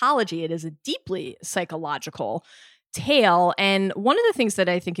mentioned psychology. It is a deeply psychological tale. And one of the things that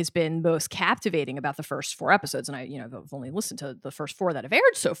I think has been most captivating about the first 4 episodes, and I've only listened to the first 4 that have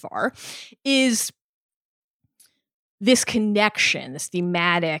aired so far, is this connection, this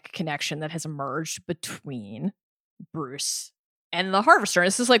thematic connection that has emerged between Bruce and the Harvester. And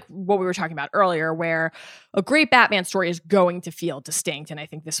this is like what we were talking about earlier, where a great Batman story is going to feel distinct. And I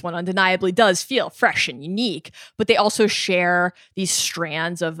think this one undeniably does feel fresh and unique, but they also share these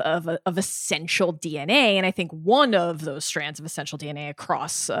strands of essential DNA. And I think one of those strands of essential DNA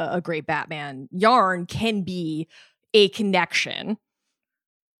across a great Batman yarn can be a connection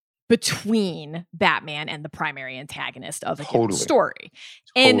between Batman and the primary antagonist of a given story.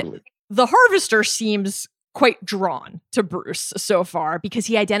 And the Harvester seems quite drawn to Bruce so far, because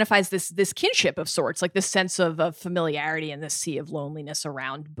he identifies this kinship of sorts, like this sense of familiarity and this sea of loneliness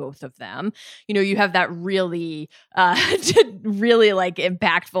around both of them. You have that really, really like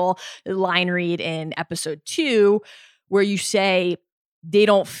impactful line read in episode 2, where you say, "They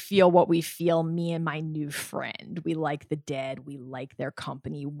don't feel what we feel, me and my new friend. We like the dead. We like their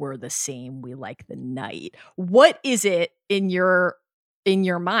company. We're the same. We like the night." What is it in your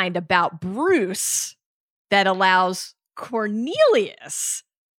mind about Bruce that allows Cornelius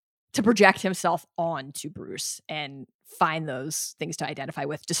to project himself onto Bruce and find those things to identify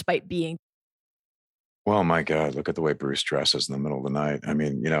with, despite being... Well, my God, look at the way Bruce dresses in the middle of the night. I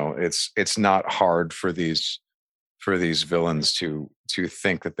mean, it's not hard for these villains to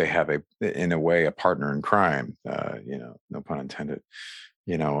think that they have in a way a partner in crime. No pun intended.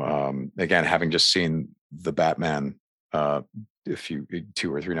 Again, having just seen the Batman 2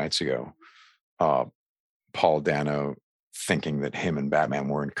 or 3 nights ago, Paul Dano thinking that him and Batman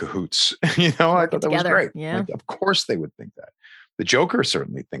were in cahoots. I thought that was great. Yeah. Like, of course they would think that. The Joker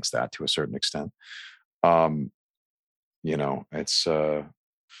certainly thinks that to a certain extent. It's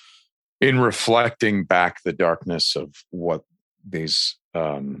in reflecting back the darkness of what these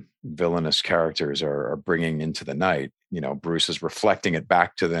villainous characters are bringing into the night. Bruce is reflecting it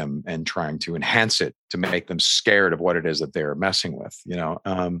back to them and trying to enhance it to make them scared of what it is that they're messing with.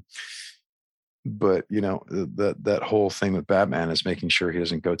 But that whole thing with Batman is making sure he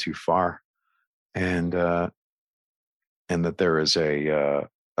doesn't go too far. And and that there is a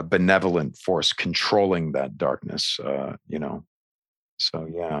benevolent force controlling that darkness. So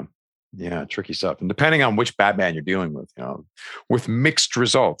yeah, tricky stuff. And depending on which Batman you're dealing with, with mixed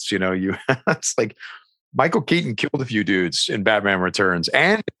results, it's like Michael Keaton killed a few dudes in Batman Returns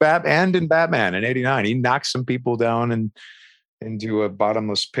and in Batman in '89. He knocked some people down and into a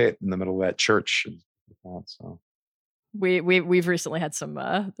bottomless pit in the middle of that church. So we've recently had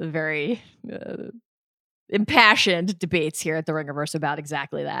some very impassioned debates here at the Ringerverse about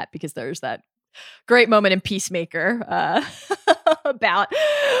exactly that, because there's that great moment in Peacemaker about,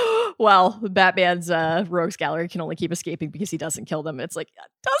 well, Batman's rogues gallery can only keep escaping because he doesn't kill them. It's like,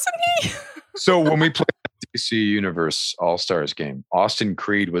 doesn't he? So when we played the DC Universe All-Stars game, Austin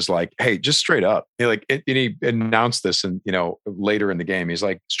Creed was like, hey, just straight up. He announced this, and later in the game, he's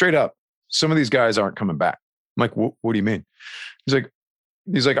like, straight up, some of these guys aren't coming back. I'm like, what do you mean? He's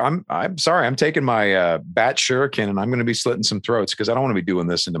like, I'm sorry, I'm taking my bat shuriken and I'm going to be slitting some throats because I don't want to be doing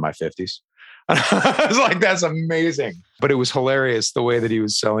this into my 50s. I was like, that's amazing. But it was hilarious the way that he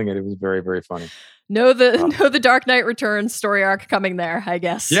was selling it. It was very, very funny. No, the Dark Knight Returns story arc coming there, I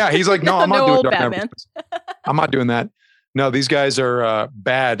guess. Yeah, he's like, no, I'm not doing Dark Knight. I'm not doing that. No, these guys are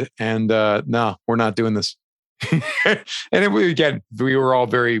bad, and no, we're not doing this. And we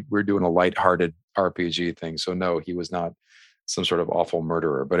were doing a lighthearted RPG thing. So no, he was not some sort of awful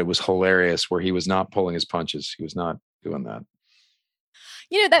murderer, but it was hilarious where he was not pulling his punches. He was not doing that.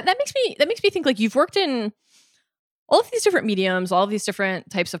 That makes me think, like, you've worked in all of these different mediums, all of these different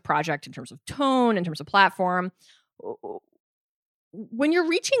types of project in terms of tone, in terms of platform. When you're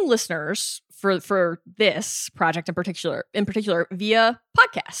reaching listeners for this project in particular via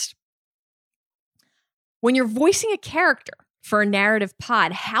podcast, when you're voicing a character for a narrative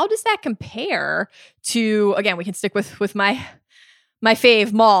pod, how does that compare to, again, we can stick with my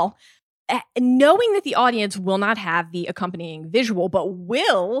fave, Maul, knowing that the audience will not have the accompanying visual, but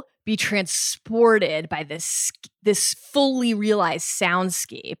will be transported by this fully realized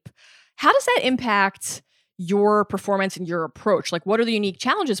soundscape. How does that impact your performance and your approach? Like, what are the unique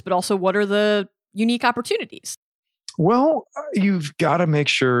challenges, but also what are the unique opportunities? Well, you've got to make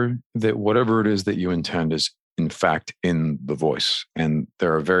sure that whatever it is that you intend is in fact in the voice. And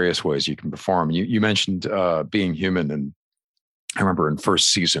there are various ways you can perform. You mentioned being human, and I remember in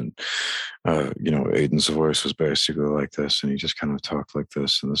first season, Aiden's voice was basically like this, and he just kind of talked like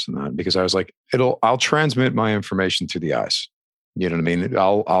this and this and that, because I was like, I'll transmit my information through the eyes. You know what I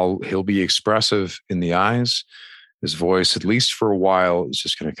mean? He'll be expressive in the eyes. His voice, at least for a while, is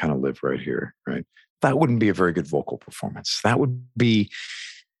just going to kind of live right here, right? That wouldn't be a very good vocal performance. That would be,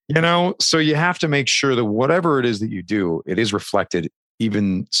 so you have to make sure that whatever it is that you do, it is reflected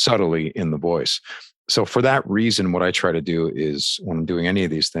even subtly in the voice. So for that reason, what I try to do is, when I'm doing any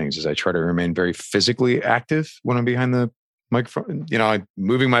of these things, is I try to remain very physically active when I'm behind the microphone. I'm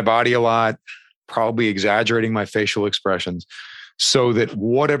moving my body a lot, probably exaggerating my facial expressions, so that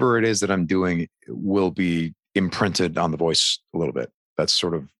whatever it is that I'm doing will be imprinted on the voice a little bit. That's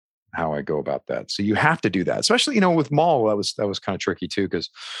sort of how I go about that. So you have to do that, especially, with Maul, that was kind of tricky too, because,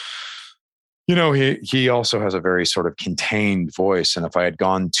 he also has a very sort of contained voice. And if I had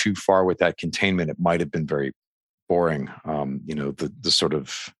gone too far with that containment, it might have been very boring. The sort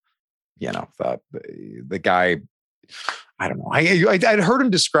of, the guy, I don't know. I'd heard him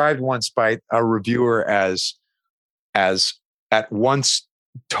described once by a reviewer as at once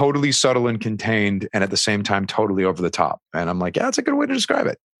totally subtle and contained, and at the same time totally over the top. And I'm like, yeah, that's a good way to describe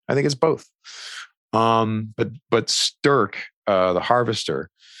it. I think it's both. But Stirk, the Harvester,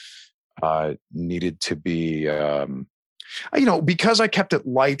 needed to be, because I kept it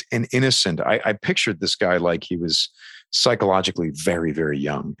light and innocent. I pictured this guy like he was psychologically very, very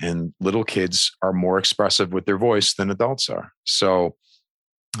young, and little kids are more expressive with their voice than adults are. So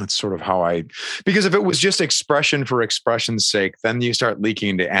that's sort of how because if it was just expression for expression's sake, then you start leaking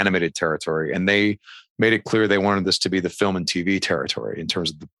into animated territory, and they made it clear they wanted this to be the film and TV territory in terms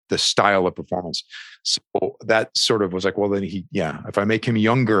of the style of performance. So that sort of was like, well, then if I make him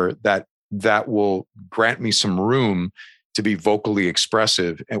younger, that will grant me some room to be vocally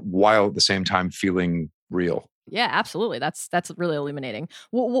expressive while at the same time feeling real. Yeah, absolutely. That's really illuminating.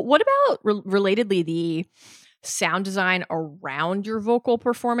 What about relatedly the sound design around your vocal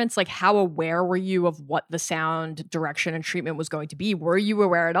performance? Like, how aware were you of what the sound direction and treatment was going to be? Were you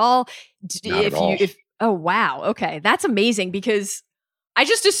aware at all? Not at all. Oh, wow. Okay. That's amazing, because I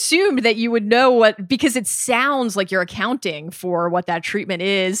just assumed that you would know because it sounds like you're accounting for what that treatment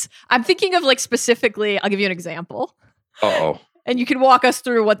is. I'm thinking of, like, specifically, I'll give you an example. Uh-oh. And you can walk us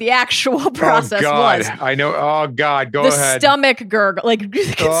through what the actual process was. I know. Oh, God. Go ahead. The stomach gurgle, like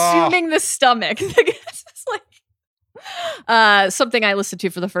consuming the stomach. It's like, Something I listened to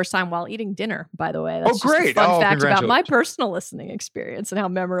for the first time while eating dinner, by the way. That's just great. a fun fact about my Congratulations. personal listening experience and how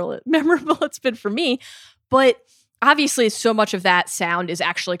memorable it's been for me. But obviously, so much of that sound is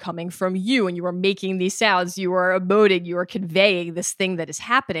actually coming from you, and you are making these sounds, you are emoting, you are conveying this thing that is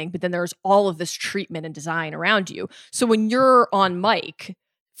happening, but then there's all of this treatment and design around you. So when you're on mic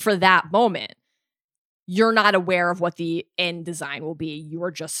for that moment, you're not aware of what the end design will be. You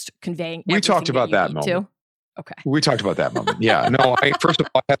are just conveying everything We talked about you that need moment. to. Okay. We talked about that moment. Yeah. No, first of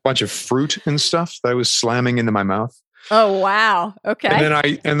all, I had a bunch of fruit and stuff that I was slamming into my mouth. Oh, wow. Okay.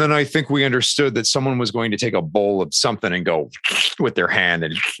 And then I think we understood that someone was going to take a bowl of something and go with their hand,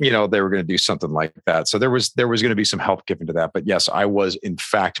 and they were going to do something like that. So there was going to be some help given to that. But yes, I was in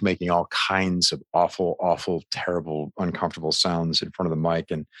fact making all kinds of awful, terrible, uncomfortable sounds in front of the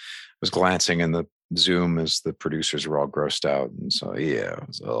mic, and was glancing in the Zoom as the producers were all grossed out. And so yeah, it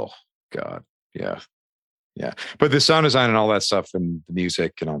was, oh God, yeah. But the sound design and all that stuff and the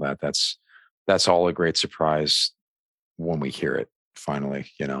music and all that's all a great surprise when we hear it finally,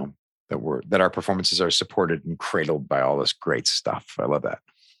 that our performances are supported and cradled by all this great stuff. I love that.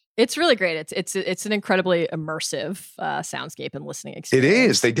 It's really great. It's an incredibly immersive soundscape and listening experience. It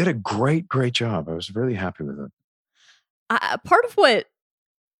is. They did a great job. I was really happy with it. Part of what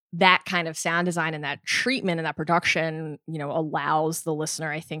that kind of sound design and that treatment and that production, allows the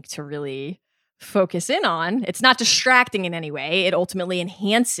listener, I think, to really focus in on. It's not distracting in any way. It ultimately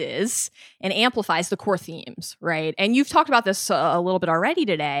enhances and amplifies the core themes, right? And you've talked about this a little bit already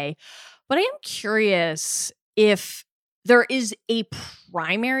today, but I am curious if there is a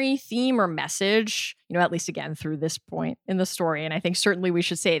primary theme or message, at least again through this point in the story. And I think certainly we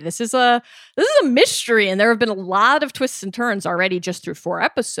should say this is a mystery, and there have been a lot of twists and turns already just through 4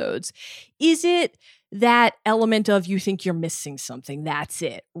 episodes. Is it that element of you think you're missing something? That's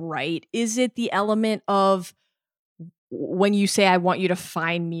it, right? Is it the element of when you say, I want you to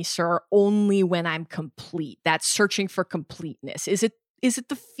find me, sir, only when I'm complete? That's searching for completeness. Is it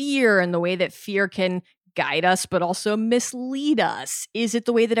the fear and the way that fear can guide us, but also mislead us? Is it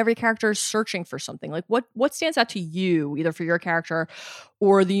the way that every character is searching for something? Like what stands out to you, either for your character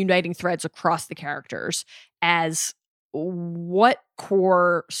or the uniting threads across the characters, as what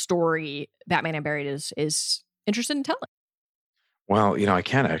core story Batman Unburied is interested in telling? Well, I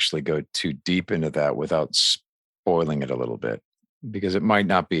can't actually go too deep into that without spoiling it a little bit, because it might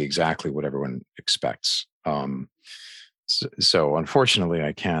not be exactly what everyone expects. So unfortunately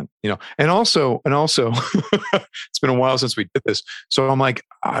I can't, and also it's been a while since we did this. So I'm like,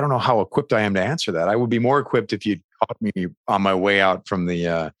 I don't know how equipped I am to answer that. I would be more equipped if you'd caught me on my way out from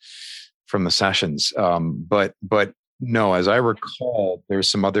the sessions. But no, as I recall, there's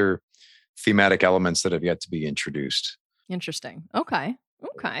some other thematic elements that have yet to be introduced. Interesting. Okay.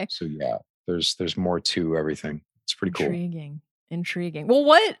 So yeah, there's more to everything. It's pretty cool. Intriguing.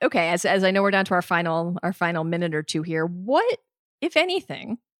 Well, as I know we're down to our final minute or two here, what, if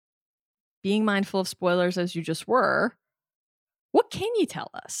anything, being mindful of spoilers as you just were, what can you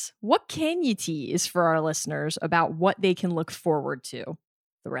tell us? What can you tease for our listeners about what they can look forward to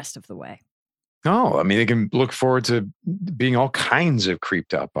the rest of the way? No, I mean, they can look forward to being all kinds of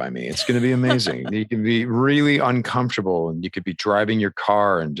creeped out by me. It's going to be amazing. You can be really uncomfortable, and you could be driving your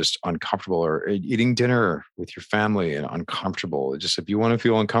car and just uncomfortable, or eating dinner with your family and uncomfortable. Just if you want to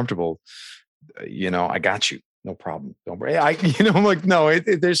feel uncomfortable, I got you. No problem. Don't worry. I'm like, no,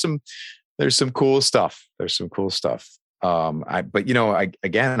 there's some cool stuff. There's some cool stuff. I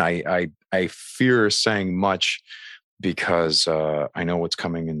fear saying much because I know what's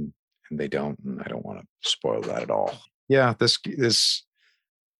coming, and they don't, and I don't want to spoil that at all. Yeah, this.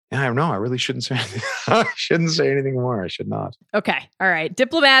 I don't know. I really shouldn't say anything. I shouldn't say anything more. I should not. Okay. All right.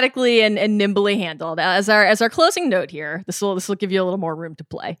 Diplomatically and nimbly handled. As our closing note here, this will give you a little more room to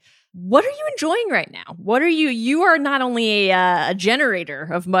play. What are you enjoying right now? What are you are not only a generator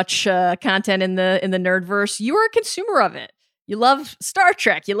of much content in the Nerdverse, you are a consumer of it. You love Star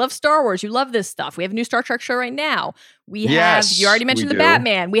Trek. You love Star Wars. You love this stuff. We have a new Star Trek show right now. You already mentioned the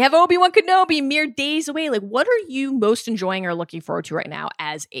Batman. We have Obi-Wan Kenobi mere days away. Like, what are you most enjoying or looking forward to right now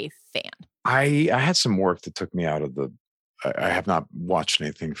as a fan? I had some work that took me out of I have not watched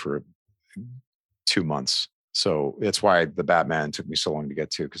anything for 2 months. So that's why the Batman took me so long to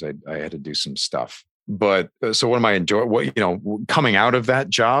get to, because I had to do some stuff. But so what am I enjoying? Coming out of that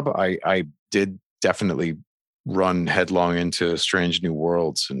job, I did definitely run headlong into Strange New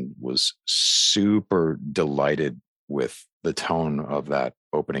Worlds and was super delighted with the tone of that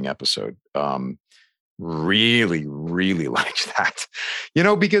opening episode. Really, really liked that,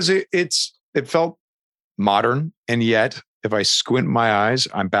 because it felt modern, and yet if I squint my eyes,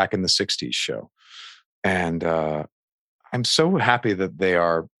 I'm back in the 60s show. And I'm so happy that they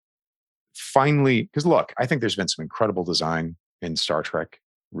are finally, because look, I think there's been some incredible design in Star Trek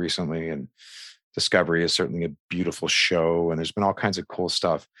recently, and Discovery is certainly a beautiful show, and there's been all kinds of cool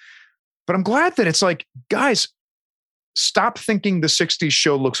stuff. But I'm glad that it's like, guys, stop thinking the 60s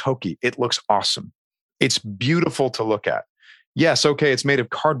show looks hokey. It looks awesome. It's beautiful to look at. Yes, okay, it's made of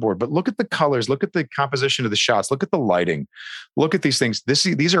cardboard, but look at the colors, look at the composition of the shots, look at the lighting, look at these things.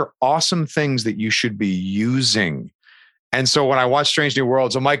 These are awesome things that you should be using. And so when I watch Strange New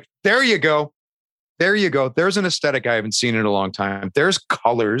Worlds, I'm like, there you go. There you go. There's an aesthetic I haven't seen in a long time. There's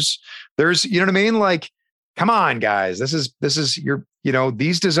colors. There's, you know what I mean? Like, come on, guys. This is your,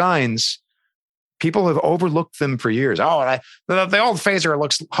 these designs, people have overlooked them for years. Oh, the old phaser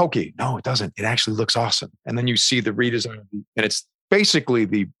looks hokey. No, it doesn't. It actually looks awesome. And then you see the redesign, and it's basically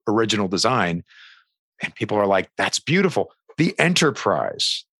the original design. And people are like, that's beautiful. The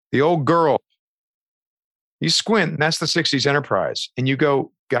Enterprise, the old girl. You squint, and that's the 60s Enterprise. And you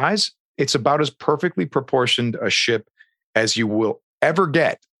go, guys, it's about as perfectly proportioned a ship as you will ever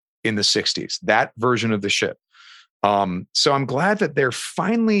get in the 60s, that version of the ship. So I'm glad that they're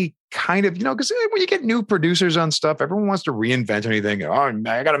finally kind of, because when you get new producers on stuff, everyone wants to reinvent anything. Oh,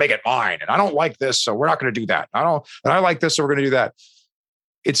 I got to make it mine. And I don't like this, so we're not going to do that. And I like this, so we're going to do that.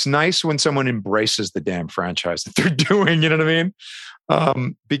 It's nice when someone embraces the damn franchise that they're doing, you know what I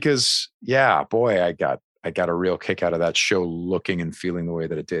mean? Because yeah, boy, I got a real kick out of that show looking and feeling the way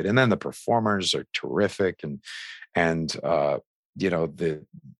that it did. And then the performers are terrific. And the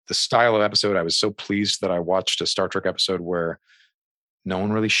style of episode, I was so pleased that I watched a Star Trek episode where no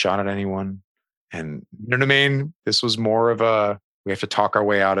one really shot at anyone. And you know what I mean? This was more of we have to talk our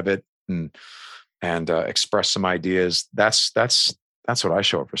way out of it and express some ideas. That's what I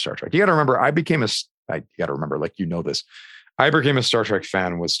show up for Star Trek. You got to remember, I became a Star Trek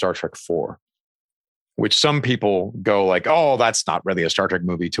fan with Star Trek 4. Which some people go like, oh, that's not really a Star Trek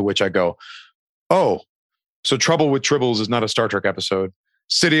movie. To which I go, oh, so Trouble with Tribbles is not a Star Trek episode.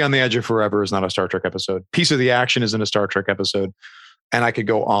 City on the Edge of Forever is not a Star Trek episode. Piece of the Action isn't a Star Trek episode. And I could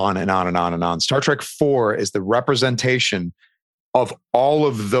go on and on and on and on. Star Trek 4 is the representation of all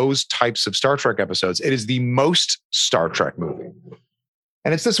of those types of Star Trek episodes. It is the most Star Trek movie.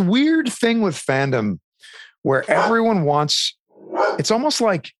 And it's this weird thing with fandom where everyone wants, it's almost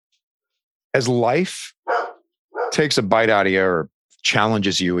like, as life takes a bite out of you or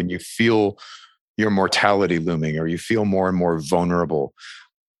challenges you and you feel your mortality looming or you feel more and more vulnerable,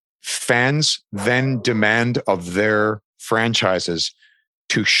 fans then demand of their franchises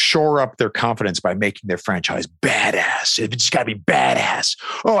to shore up their confidence by making their franchise badass. It's got to be badass.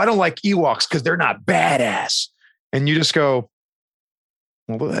 Oh, I don't like Ewoks because they're not badass. And you just go,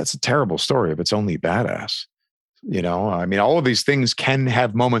 well, that's a terrible story if it's only badass. I mean, all of these things can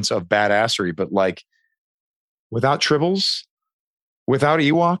have moments of badassery, but like without Tribbles, without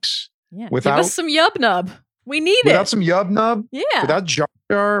Ewoks, without give us some Yub Nub. We need without some Yub Nub, yeah. Without Jar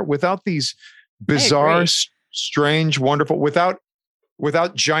Jar, without these bizarre, strange, wonderful, without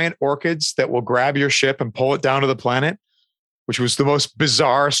giant orchids that will grab your ship and pull it down to the planet, which was the most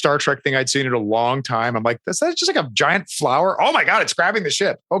bizarre Star Trek thing I'd seen in a long time. I'm like, that's just like a giant flower. Oh my God, it's grabbing the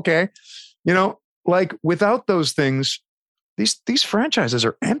ship. Okay, like without those things, these franchises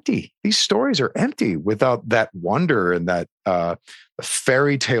are empty. These stories are empty without that wonder and that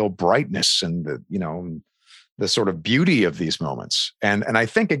fairy tale brightness and the sort of beauty of these moments. And I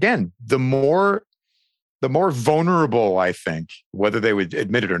think again, the more vulnerable, I think, whether they would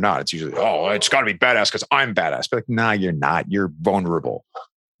admit it or not, it's usually, oh, it's got to be badass because I'm badass. But like, nah, you're not. You're vulnerable.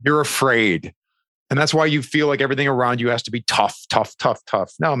 You're afraid, and that's why you feel like everything around you has to be tough.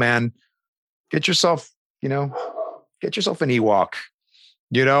 No, man. Get yourself an Ewok,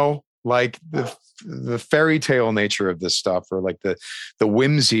 like the fairy tale nature of this stuff, or like the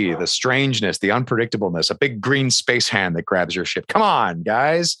whimsy, the strangeness, the unpredictableness, a big green space hand that grabs your ship. Come on,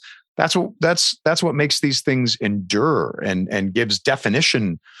 guys. That's what makes these things endure and gives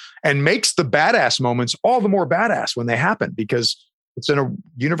definition and makes the badass moments all the more badass when they happen, because it's in a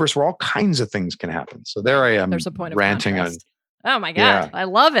universe where all kinds of things can happen. So there I am. There's a point of ranting contrast. on. Oh my God. I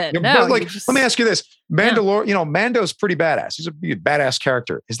love it. But like, let me ask you this. Mando's pretty badass. He's a badass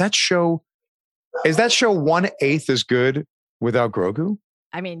character. Is that show 1/8 as good without Grogu?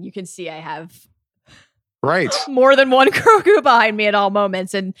 I mean, you can see I have right more than one Grogu behind me at all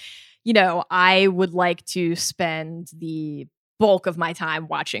moments. And, I would like to spend the bulk of my time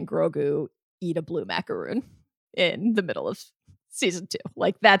watching Grogu eat a blue macaroon in the middle of season 2.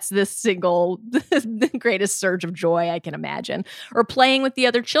 Like, that's the greatest surge of joy I can imagine. Or playing with the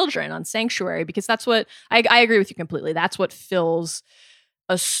other children on Sanctuary, because that's what I agree with you completely. That's what fills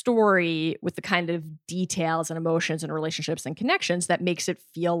a story with the kind of details and emotions and relationships and connections that makes it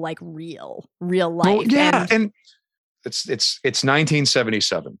feel like real life. Well, yeah, and it's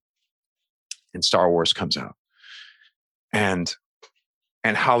 1977, and Star Wars comes out, and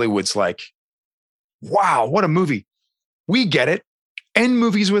Hollywood's like, wow, what a movie! We get it. End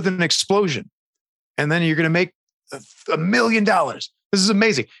movies with an explosion, and then you're going to make $1 million. This is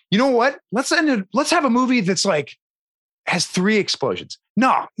amazing. You know what? Let's have a movie that's like has 3 explosions.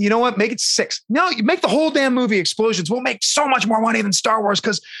 No, you know what? Make it 6. No, you make the whole damn movie explosions. We'll make so much more money than Star Wars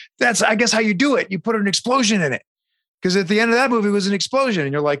because that's, I guess, how you do it. You put an explosion in it. Because at the end of that movie was an explosion.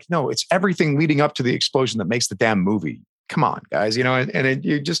 And you're like, no, it's everything leading up to the explosion that makes the damn movie. Come on, guys.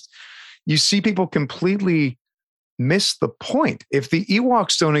 You see people completely miss the point. If the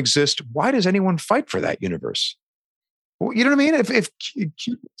Ewoks don't exist, why does anyone fight for that universe? Well, you know what I mean? If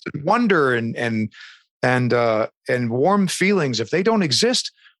wonder and warm feelings, if they don't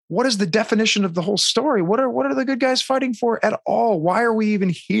exist, what is the definition of the whole story? What are the good guys fighting for at all? Why are we even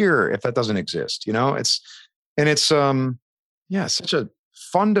here if that doesn't exist? It's such a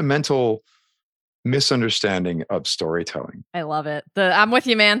fundamental misunderstanding of storytelling. I love it. I'm with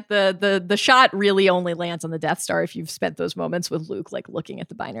you, man. The shot really only lands on the Death Star if you've spent those moments with Luke, like looking at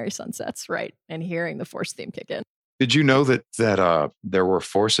the binary sunsets, right, and hearing the Force theme kick in. Did you know that there were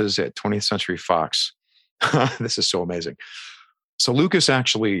forces at 20th Century Fox? This is so amazing. So Lucas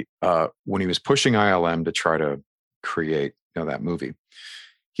actually, when he was pushing ILM to try to create that movie,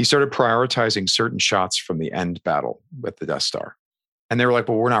 he started prioritizing certain shots from the end battle with the Death Star. And they were like,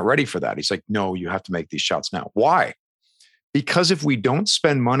 well, we're not ready for that. He's like, no, you have to make these shots now. Why? Because if we don't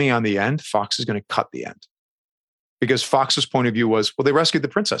spend money on the end, Fox is going to cut the end. Because Fox's point of view was, well, they rescued the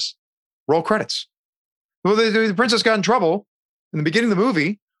princess. Roll credits. Well, the princess got in trouble in the beginning of the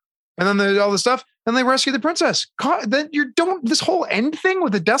movie, and then all this stuff, and they rescued the princess. Then you're doing this whole end thing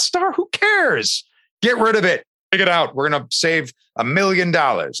with the Death Star? Who cares? Get rid of it. Take it out. We're going to save $1 million.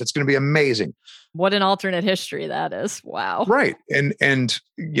 It's going to be amazing. What an alternate history that is. Wow. Right. And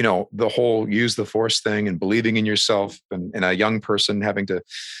the whole use the Force thing and believing in yourself and a young person having to,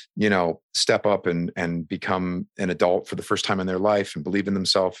 step up and become an adult for the first time in their life and believe in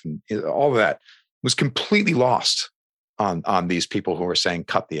themselves and all of that was completely lost on these people who are saying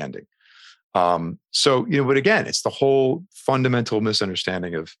cut the ending. But again, it's the whole fundamental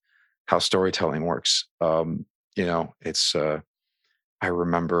misunderstanding of how storytelling works. I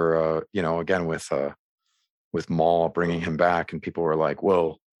remember, again with Maul bringing him back, and people were like,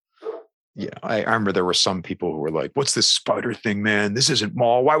 "Well, yeah." I remember there were some people who were like, "What's this spider thing, man? This isn't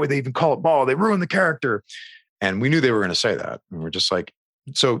Maul. Why would they even call it Maul? They ruined the character." And we knew they were going to say that, and we're just like,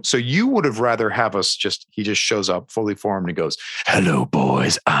 "So you would have rather have us he just shows up fully formed and goes, 'Hello,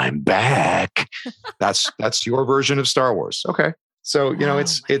 boys, I'm back.'" That's your version of Star Wars, okay? So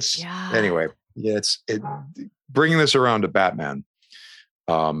it's anyway. Yeah, it's bringing this around to Batman.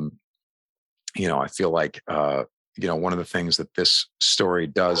 I feel like, one of the things that this story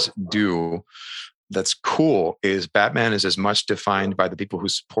does do that's cool is Batman is as much defined by the people who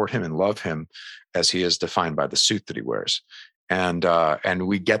support him and love him as he is defined by the suit that he wears. And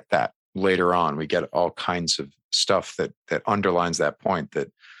we get that later on. We get all kinds of stuff that underlines that point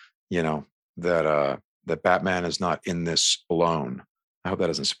that, that Batman is not in this alone. I hope that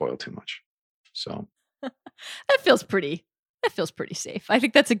doesn't spoil too much. So that feels pretty safe. I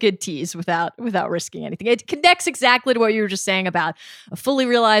think that's a good tease without risking anything. It connects exactly to what you were just saying about a fully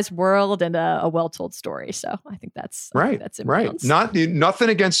realized world and a well-told story. So I think that's right. That's right. Nothing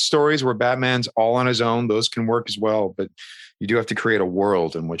against stories where Batman's all on his own. Those can work as well, but you do have to create a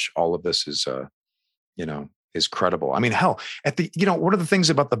world in which all of this is, is credible. I mean, hell, one of the things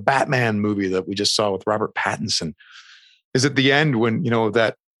about the Batman movie that we just saw with Robert Pattinson is at the end when,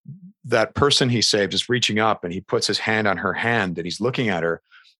 that person he saved is reaching up and he puts his hand on her hand and he's looking at her.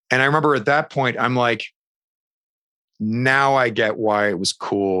 And I remember at that point, I'm like, now I get why it was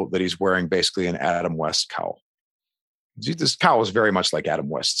cool that he's wearing basically an Adam West cowl. This cowl is very much like Adam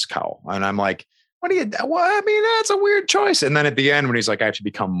West's cowl. And I'm like, that's a weird choice. And then at the end, when he's like, I have to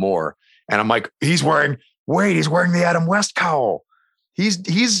become more. And I'm like, he's wearing the Adam West cowl.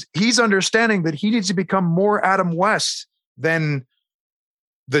 He's understanding that he needs to become more Adam West than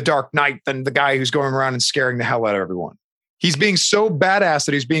the Dark Knight, than the guy who's going around and scaring the hell out of everyone. He's being so badass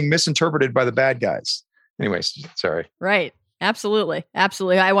that he's being misinterpreted by the bad guys. Anyways, sorry. Right. Absolutely.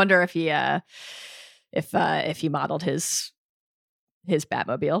 I wonder if he modeled his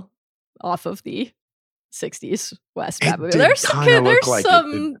Batmobile off of the 60s West Batmobile. There's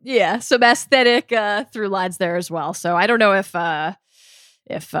some aesthetic through lines there as well. So I don't know if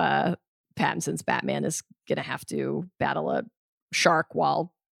Pattinson's Batman is going to have to battle a shark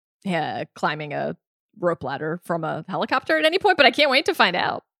while climbing a rope ladder from a helicopter at any point, but I can't wait to find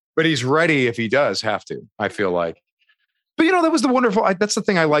out. But he's ready if he does have to, I feel like. But that was the wonderful, that's the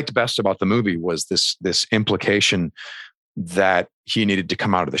thing I liked best about the movie, was this implication that he needed to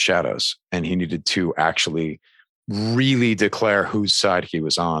come out of the shadows and he needed to actually really declare whose side he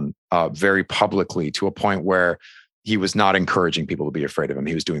was on very publicly, to a point where he was not encouraging people to be afraid of him.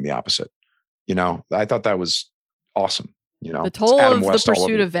 He was doing the opposite. I thought that was awesome. The toll of the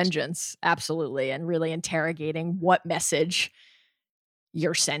pursuit of vengeance. Absolutely. And really interrogating what message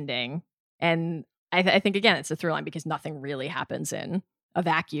you're sending. And I think, again, it's a through line because nothing really happens in a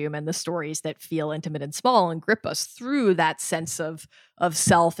vacuum, and the stories that feel intimate and small and grip us through that sense of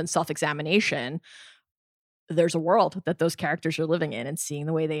self and self-examination. There's a world that those characters are living in, and seeing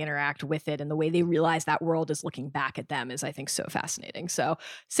the way they interact with it and the way they realize that world is looking back at them is, I think, so fascinating. So,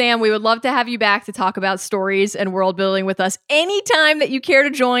 Sam, we would love to have you back to talk about stories and world building with us anytime that you care to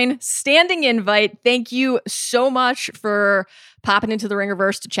join. Standing invite. Thank you so much for popping into the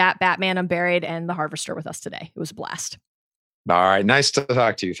Ringerverse to chat Batman Unburied and The Harvester with us today. It was a blast. All right. Nice to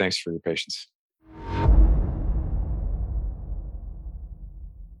talk to you. Thanks for your patience.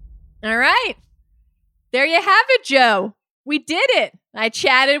 All right. There you have it, Joe. We did it. I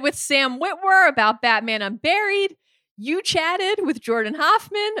chatted with Sam Witwer about Batman Unburied. You chatted with Jordan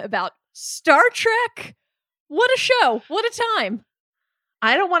Hoffman about Star Trek. What a show. What a time.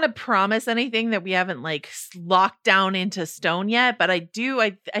 I don't want to promise anything that we haven't locked down into stone yet, but I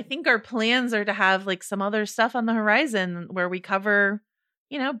think our plans are to have some other stuff on the horizon where we cover,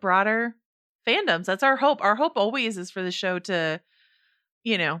 broader fandoms. That's our hope. Our hope always is for the show to,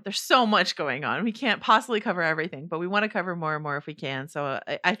 there's so much going on. We can't possibly cover everything, but we want to cover more and more if we can. So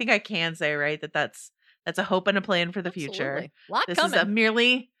I think I can say, right, that's a hope and a plan for the future. This is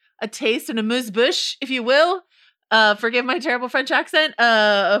merely a taste and a amuse-bouche, if you will. Forgive my terrible French accent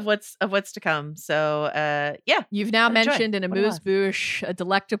of what's to come. So yeah, you've now mentioned an amuse-bouche, a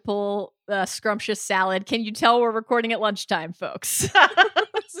delectable, scrumptious salad. Can you tell we're recording at lunchtime, folks?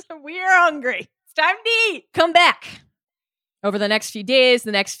 We are hungry. It's time to eat. Come back over the next few days,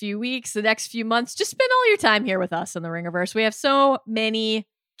 the next few weeks, the next few months. Just spend all your time here with us in the Ringerverse. We have so many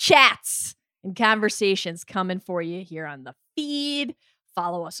chats and conversations coming for you here on the feed.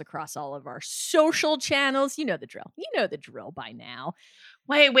 Follow us across all of our social channels. You know the drill. You know the drill by now.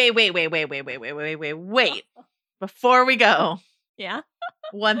 Wait. Before we go. Yeah.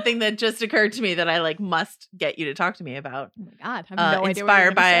 One thing that just occurred to me that I must get you to talk to me about. Oh my God. I have no idea what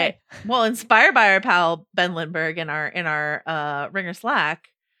you're gonna say. Inspired by our pal Ben Lindbergh in our Ringer Slack.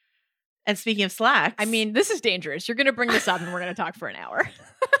 And speaking of Slacks. I mean, this is dangerous. You're gonna bring this up and we're gonna talk for an hour.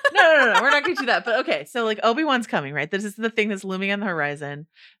 No. We're not going to do that. But okay. So Obi-Wan's coming, right? This is the thing that's looming on the horizon.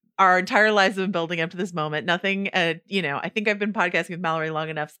 Our entire lives have been building up to this moment. Nothing, I think I've been podcasting with Mallory long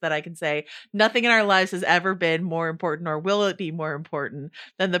enough so that I can say nothing in our lives has ever been more important, or will it be more important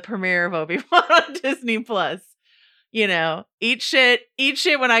than the premiere of Obi-Wan on Disney Plus. Eat shit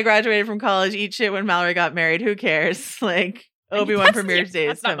when I graduated from college, eat shit when Mallory got married. Who cares? Obi-Wan premiere day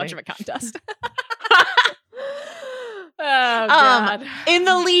is not coming. Much of a contest. Oh, God. In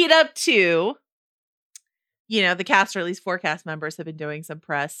the lead up to, the cast, or at least 4 cast members, have been doing some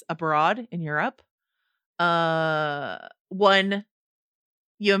press abroad in Europe. One,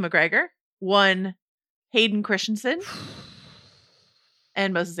 Ewan McGregor. One, Hayden Christensen.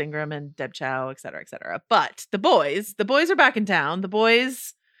 And Moses Ingram and Deb Chow, et cetera, et cetera. But the boys are back in town. The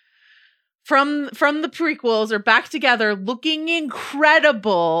boys from the prequels are back together, looking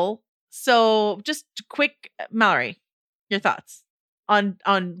incredible. So just quick, Mallory, your thoughts on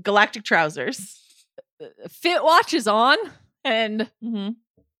Galactic Trousers. Fit Watch is on, and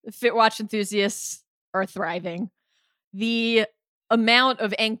Fit Watch enthusiasts are thriving. The amount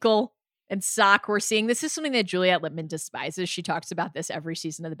of ankle and sock we're seeing, this is something that Juliette Lippman despises. She talks about this every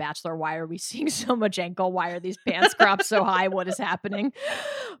season of The Bachelor. Why are we seeing so much ankle? Why are these pants cropped so high? What is happening?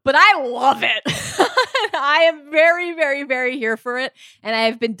 But I love it. I am very, very, very here for it. And I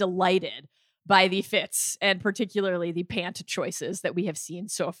have been delighted by the fits, and particularly the pant choices that we have seen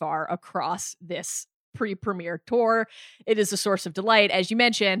so far across this pre-premiere tour. It is a source of delight. As you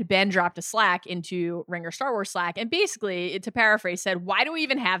mentioned, Ben dropped a Slack into Ringer Star Wars Slack, and basically, to paraphrase, said, why do we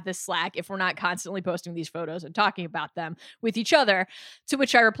even have this Slack if we're not constantly posting these photos and talking about them with each other? To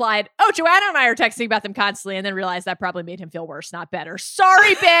which I replied, Joanna and I are texting about them constantly, and then realized that probably made him feel worse, not better.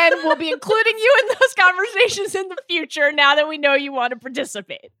 Sorry, Ben. We'll be including you in those conversations in the future now that we know you want to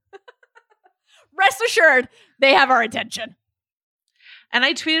participate. Rest assured, they have our attention. And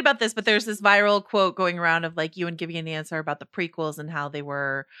I tweeted about this, but there's this viral quote going around of like Ewan giving an answer about the prequels and how they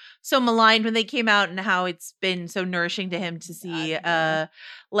were so maligned when they came out and how it's been so nourishing to him to see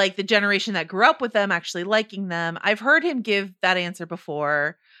like the generation that grew up with them actually liking them. I've heard him give that answer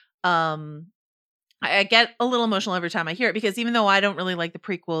before. I get a little emotional every time I hear it because even though I don't really like the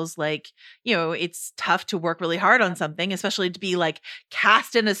prequels, like, you know, it's tough to work really hard on something, especially to be like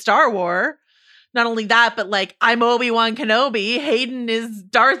cast in a Star Wars. Not only that, but like I'm Obi-Wan Kenobi, Hayden is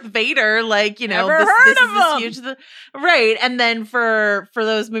Darth Vader, like, you know, Never heard of this huge, right? And then for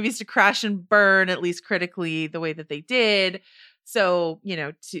those movies to crash and burn, at least critically, the way that they did. So, you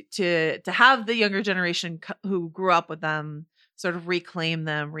know, to have the younger generation who grew up with them sort of reclaim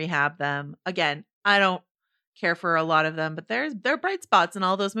them, rehab them. Again, I don't care for a lot of them, but there are bright spots in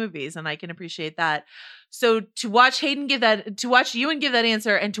all those movies, and I can appreciate that. So to watch Ewan give that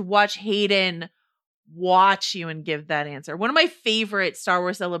answer, and to watch Hayden watch Ewan give that answer. One of my favorite Star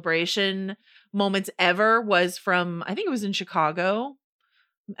Wars Celebration moments ever was from, I think it was in Chicago.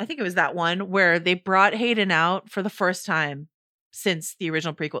 I think it was that one where they brought Hayden out for the first time since the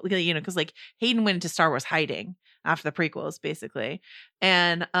original prequel, you know, because like Hayden went into Star Wars hiding after the prequels, basically.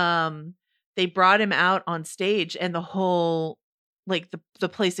 And they brought him out on stage and the whole, like the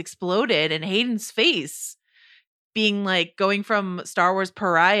place exploded, and Hayden's face being like going from Star Wars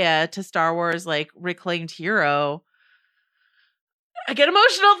pariah to Star Wars like reclaimed hero. I get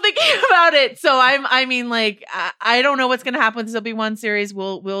emotional thinking about it. So I mean, like, I don't know what's going to happen with this Obi-Wan series.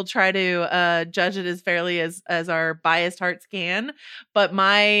 We'll try to judge it as fairly as our biased hearts can. But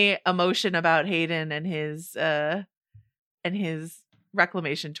my emotion about Hayden and his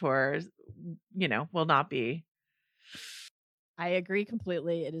reclamation tour, you know, will not be. I agree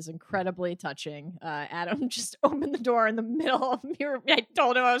completely. It is incredibly touching. Adam just opened the door in the middle of me. I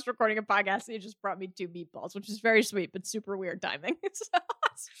told him I was recording a podcast, and he just brought me 2 meatballs, which is very sweet, but super weird timing. So, I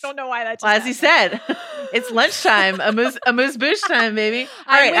don't know why that's. Well, as he said, it's lunchtime, a moose bouche time, baby.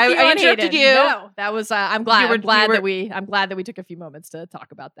 All right, I interrupted you. No, that was. I'm glad that we took a few moments to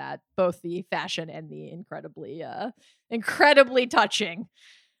talk about that, both the fashion and the incredibly touching.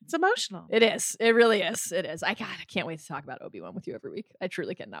 It's emotional. It is. It really is. It is. I can't wait to talk about Obi-Wan with you every week. I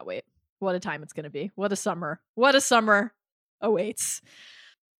truly cannot wait. What a time it's going to be. What a summer. What a summer awaits.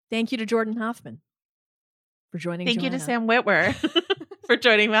 Thank you to Jordan Hoffman for joining. Thank Joanna. you to Sam Witwer for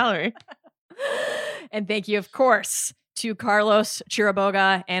joining Mallory. And thank you, of course, to Carlos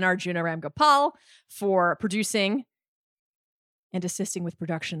Chiraboga and Arjuna Ramgopal for producing and assisting with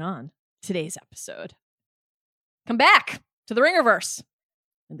production on today's episode. Come back to the Ringerverse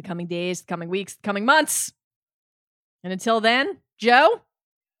in the coming days, the coming weeks, the coming months. And until then, Joe,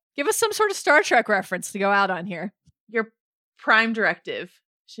 give us some sort of Star Trek reference to go out on here. Your prime directive,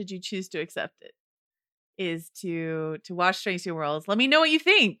 should you choose to accept it, is to watch Strange New Worlds. Let me know what you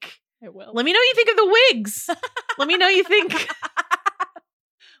think. I will. Let me know what you think of the wigs. Let me know what you think.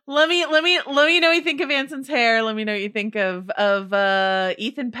 Let me know what you think of Anson's hair. Let me know what you think of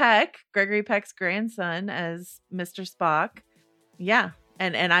Ethan Peck, Gregory Peck's grandson, as Mr. Spock. Yeah.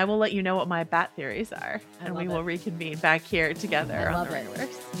 And I will let you know what my bat theories are. And we will reconvene back here together on the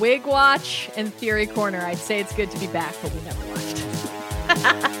Ringerverse. Wig Watch and Theory Corner. I'd say it's good to be back, but we never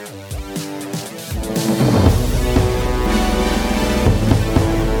left.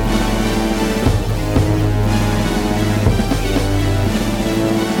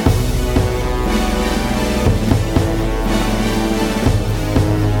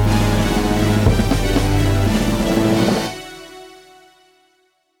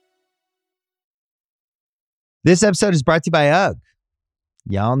 This episode is brought to you by UGG.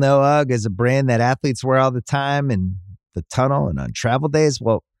 Y'all know UGG is a brand that athletes wear all the time in the tunnel and on travel days.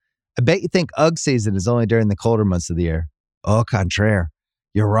 Well, I bet you think UGG season is only during the colder months of the year. Au contraire,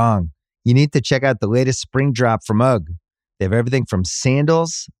 you're wrong. You need to check out the latest spring drop from UGG. They have everything from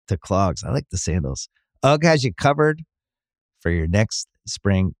sandals to clogs. I like the sandals. UGG has you covered for your next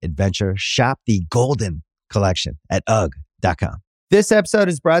spring adventure. Shop the Golden Collection at UGG.com. This episode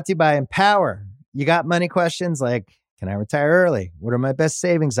is brought to you by Empower. You got money questions like, can I retire early? What are my best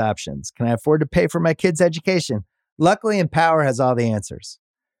savings options? Can I afford to pay for my kids' education? Luckily, Empower has all the answers.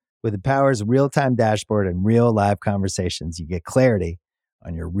 With Empower's real-time dashboard and real live conversations, you get clarity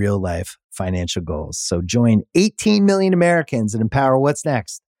on your real life financial goals. So join 18 million Americans and Empower what's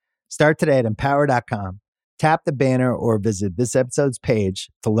next. Start today at empower.com. Tap the banner or visit this episode's page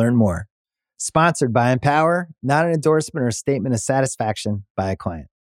to learn more. Sponsored by Empower, not an endorsement or a statement of satisfaction by a client.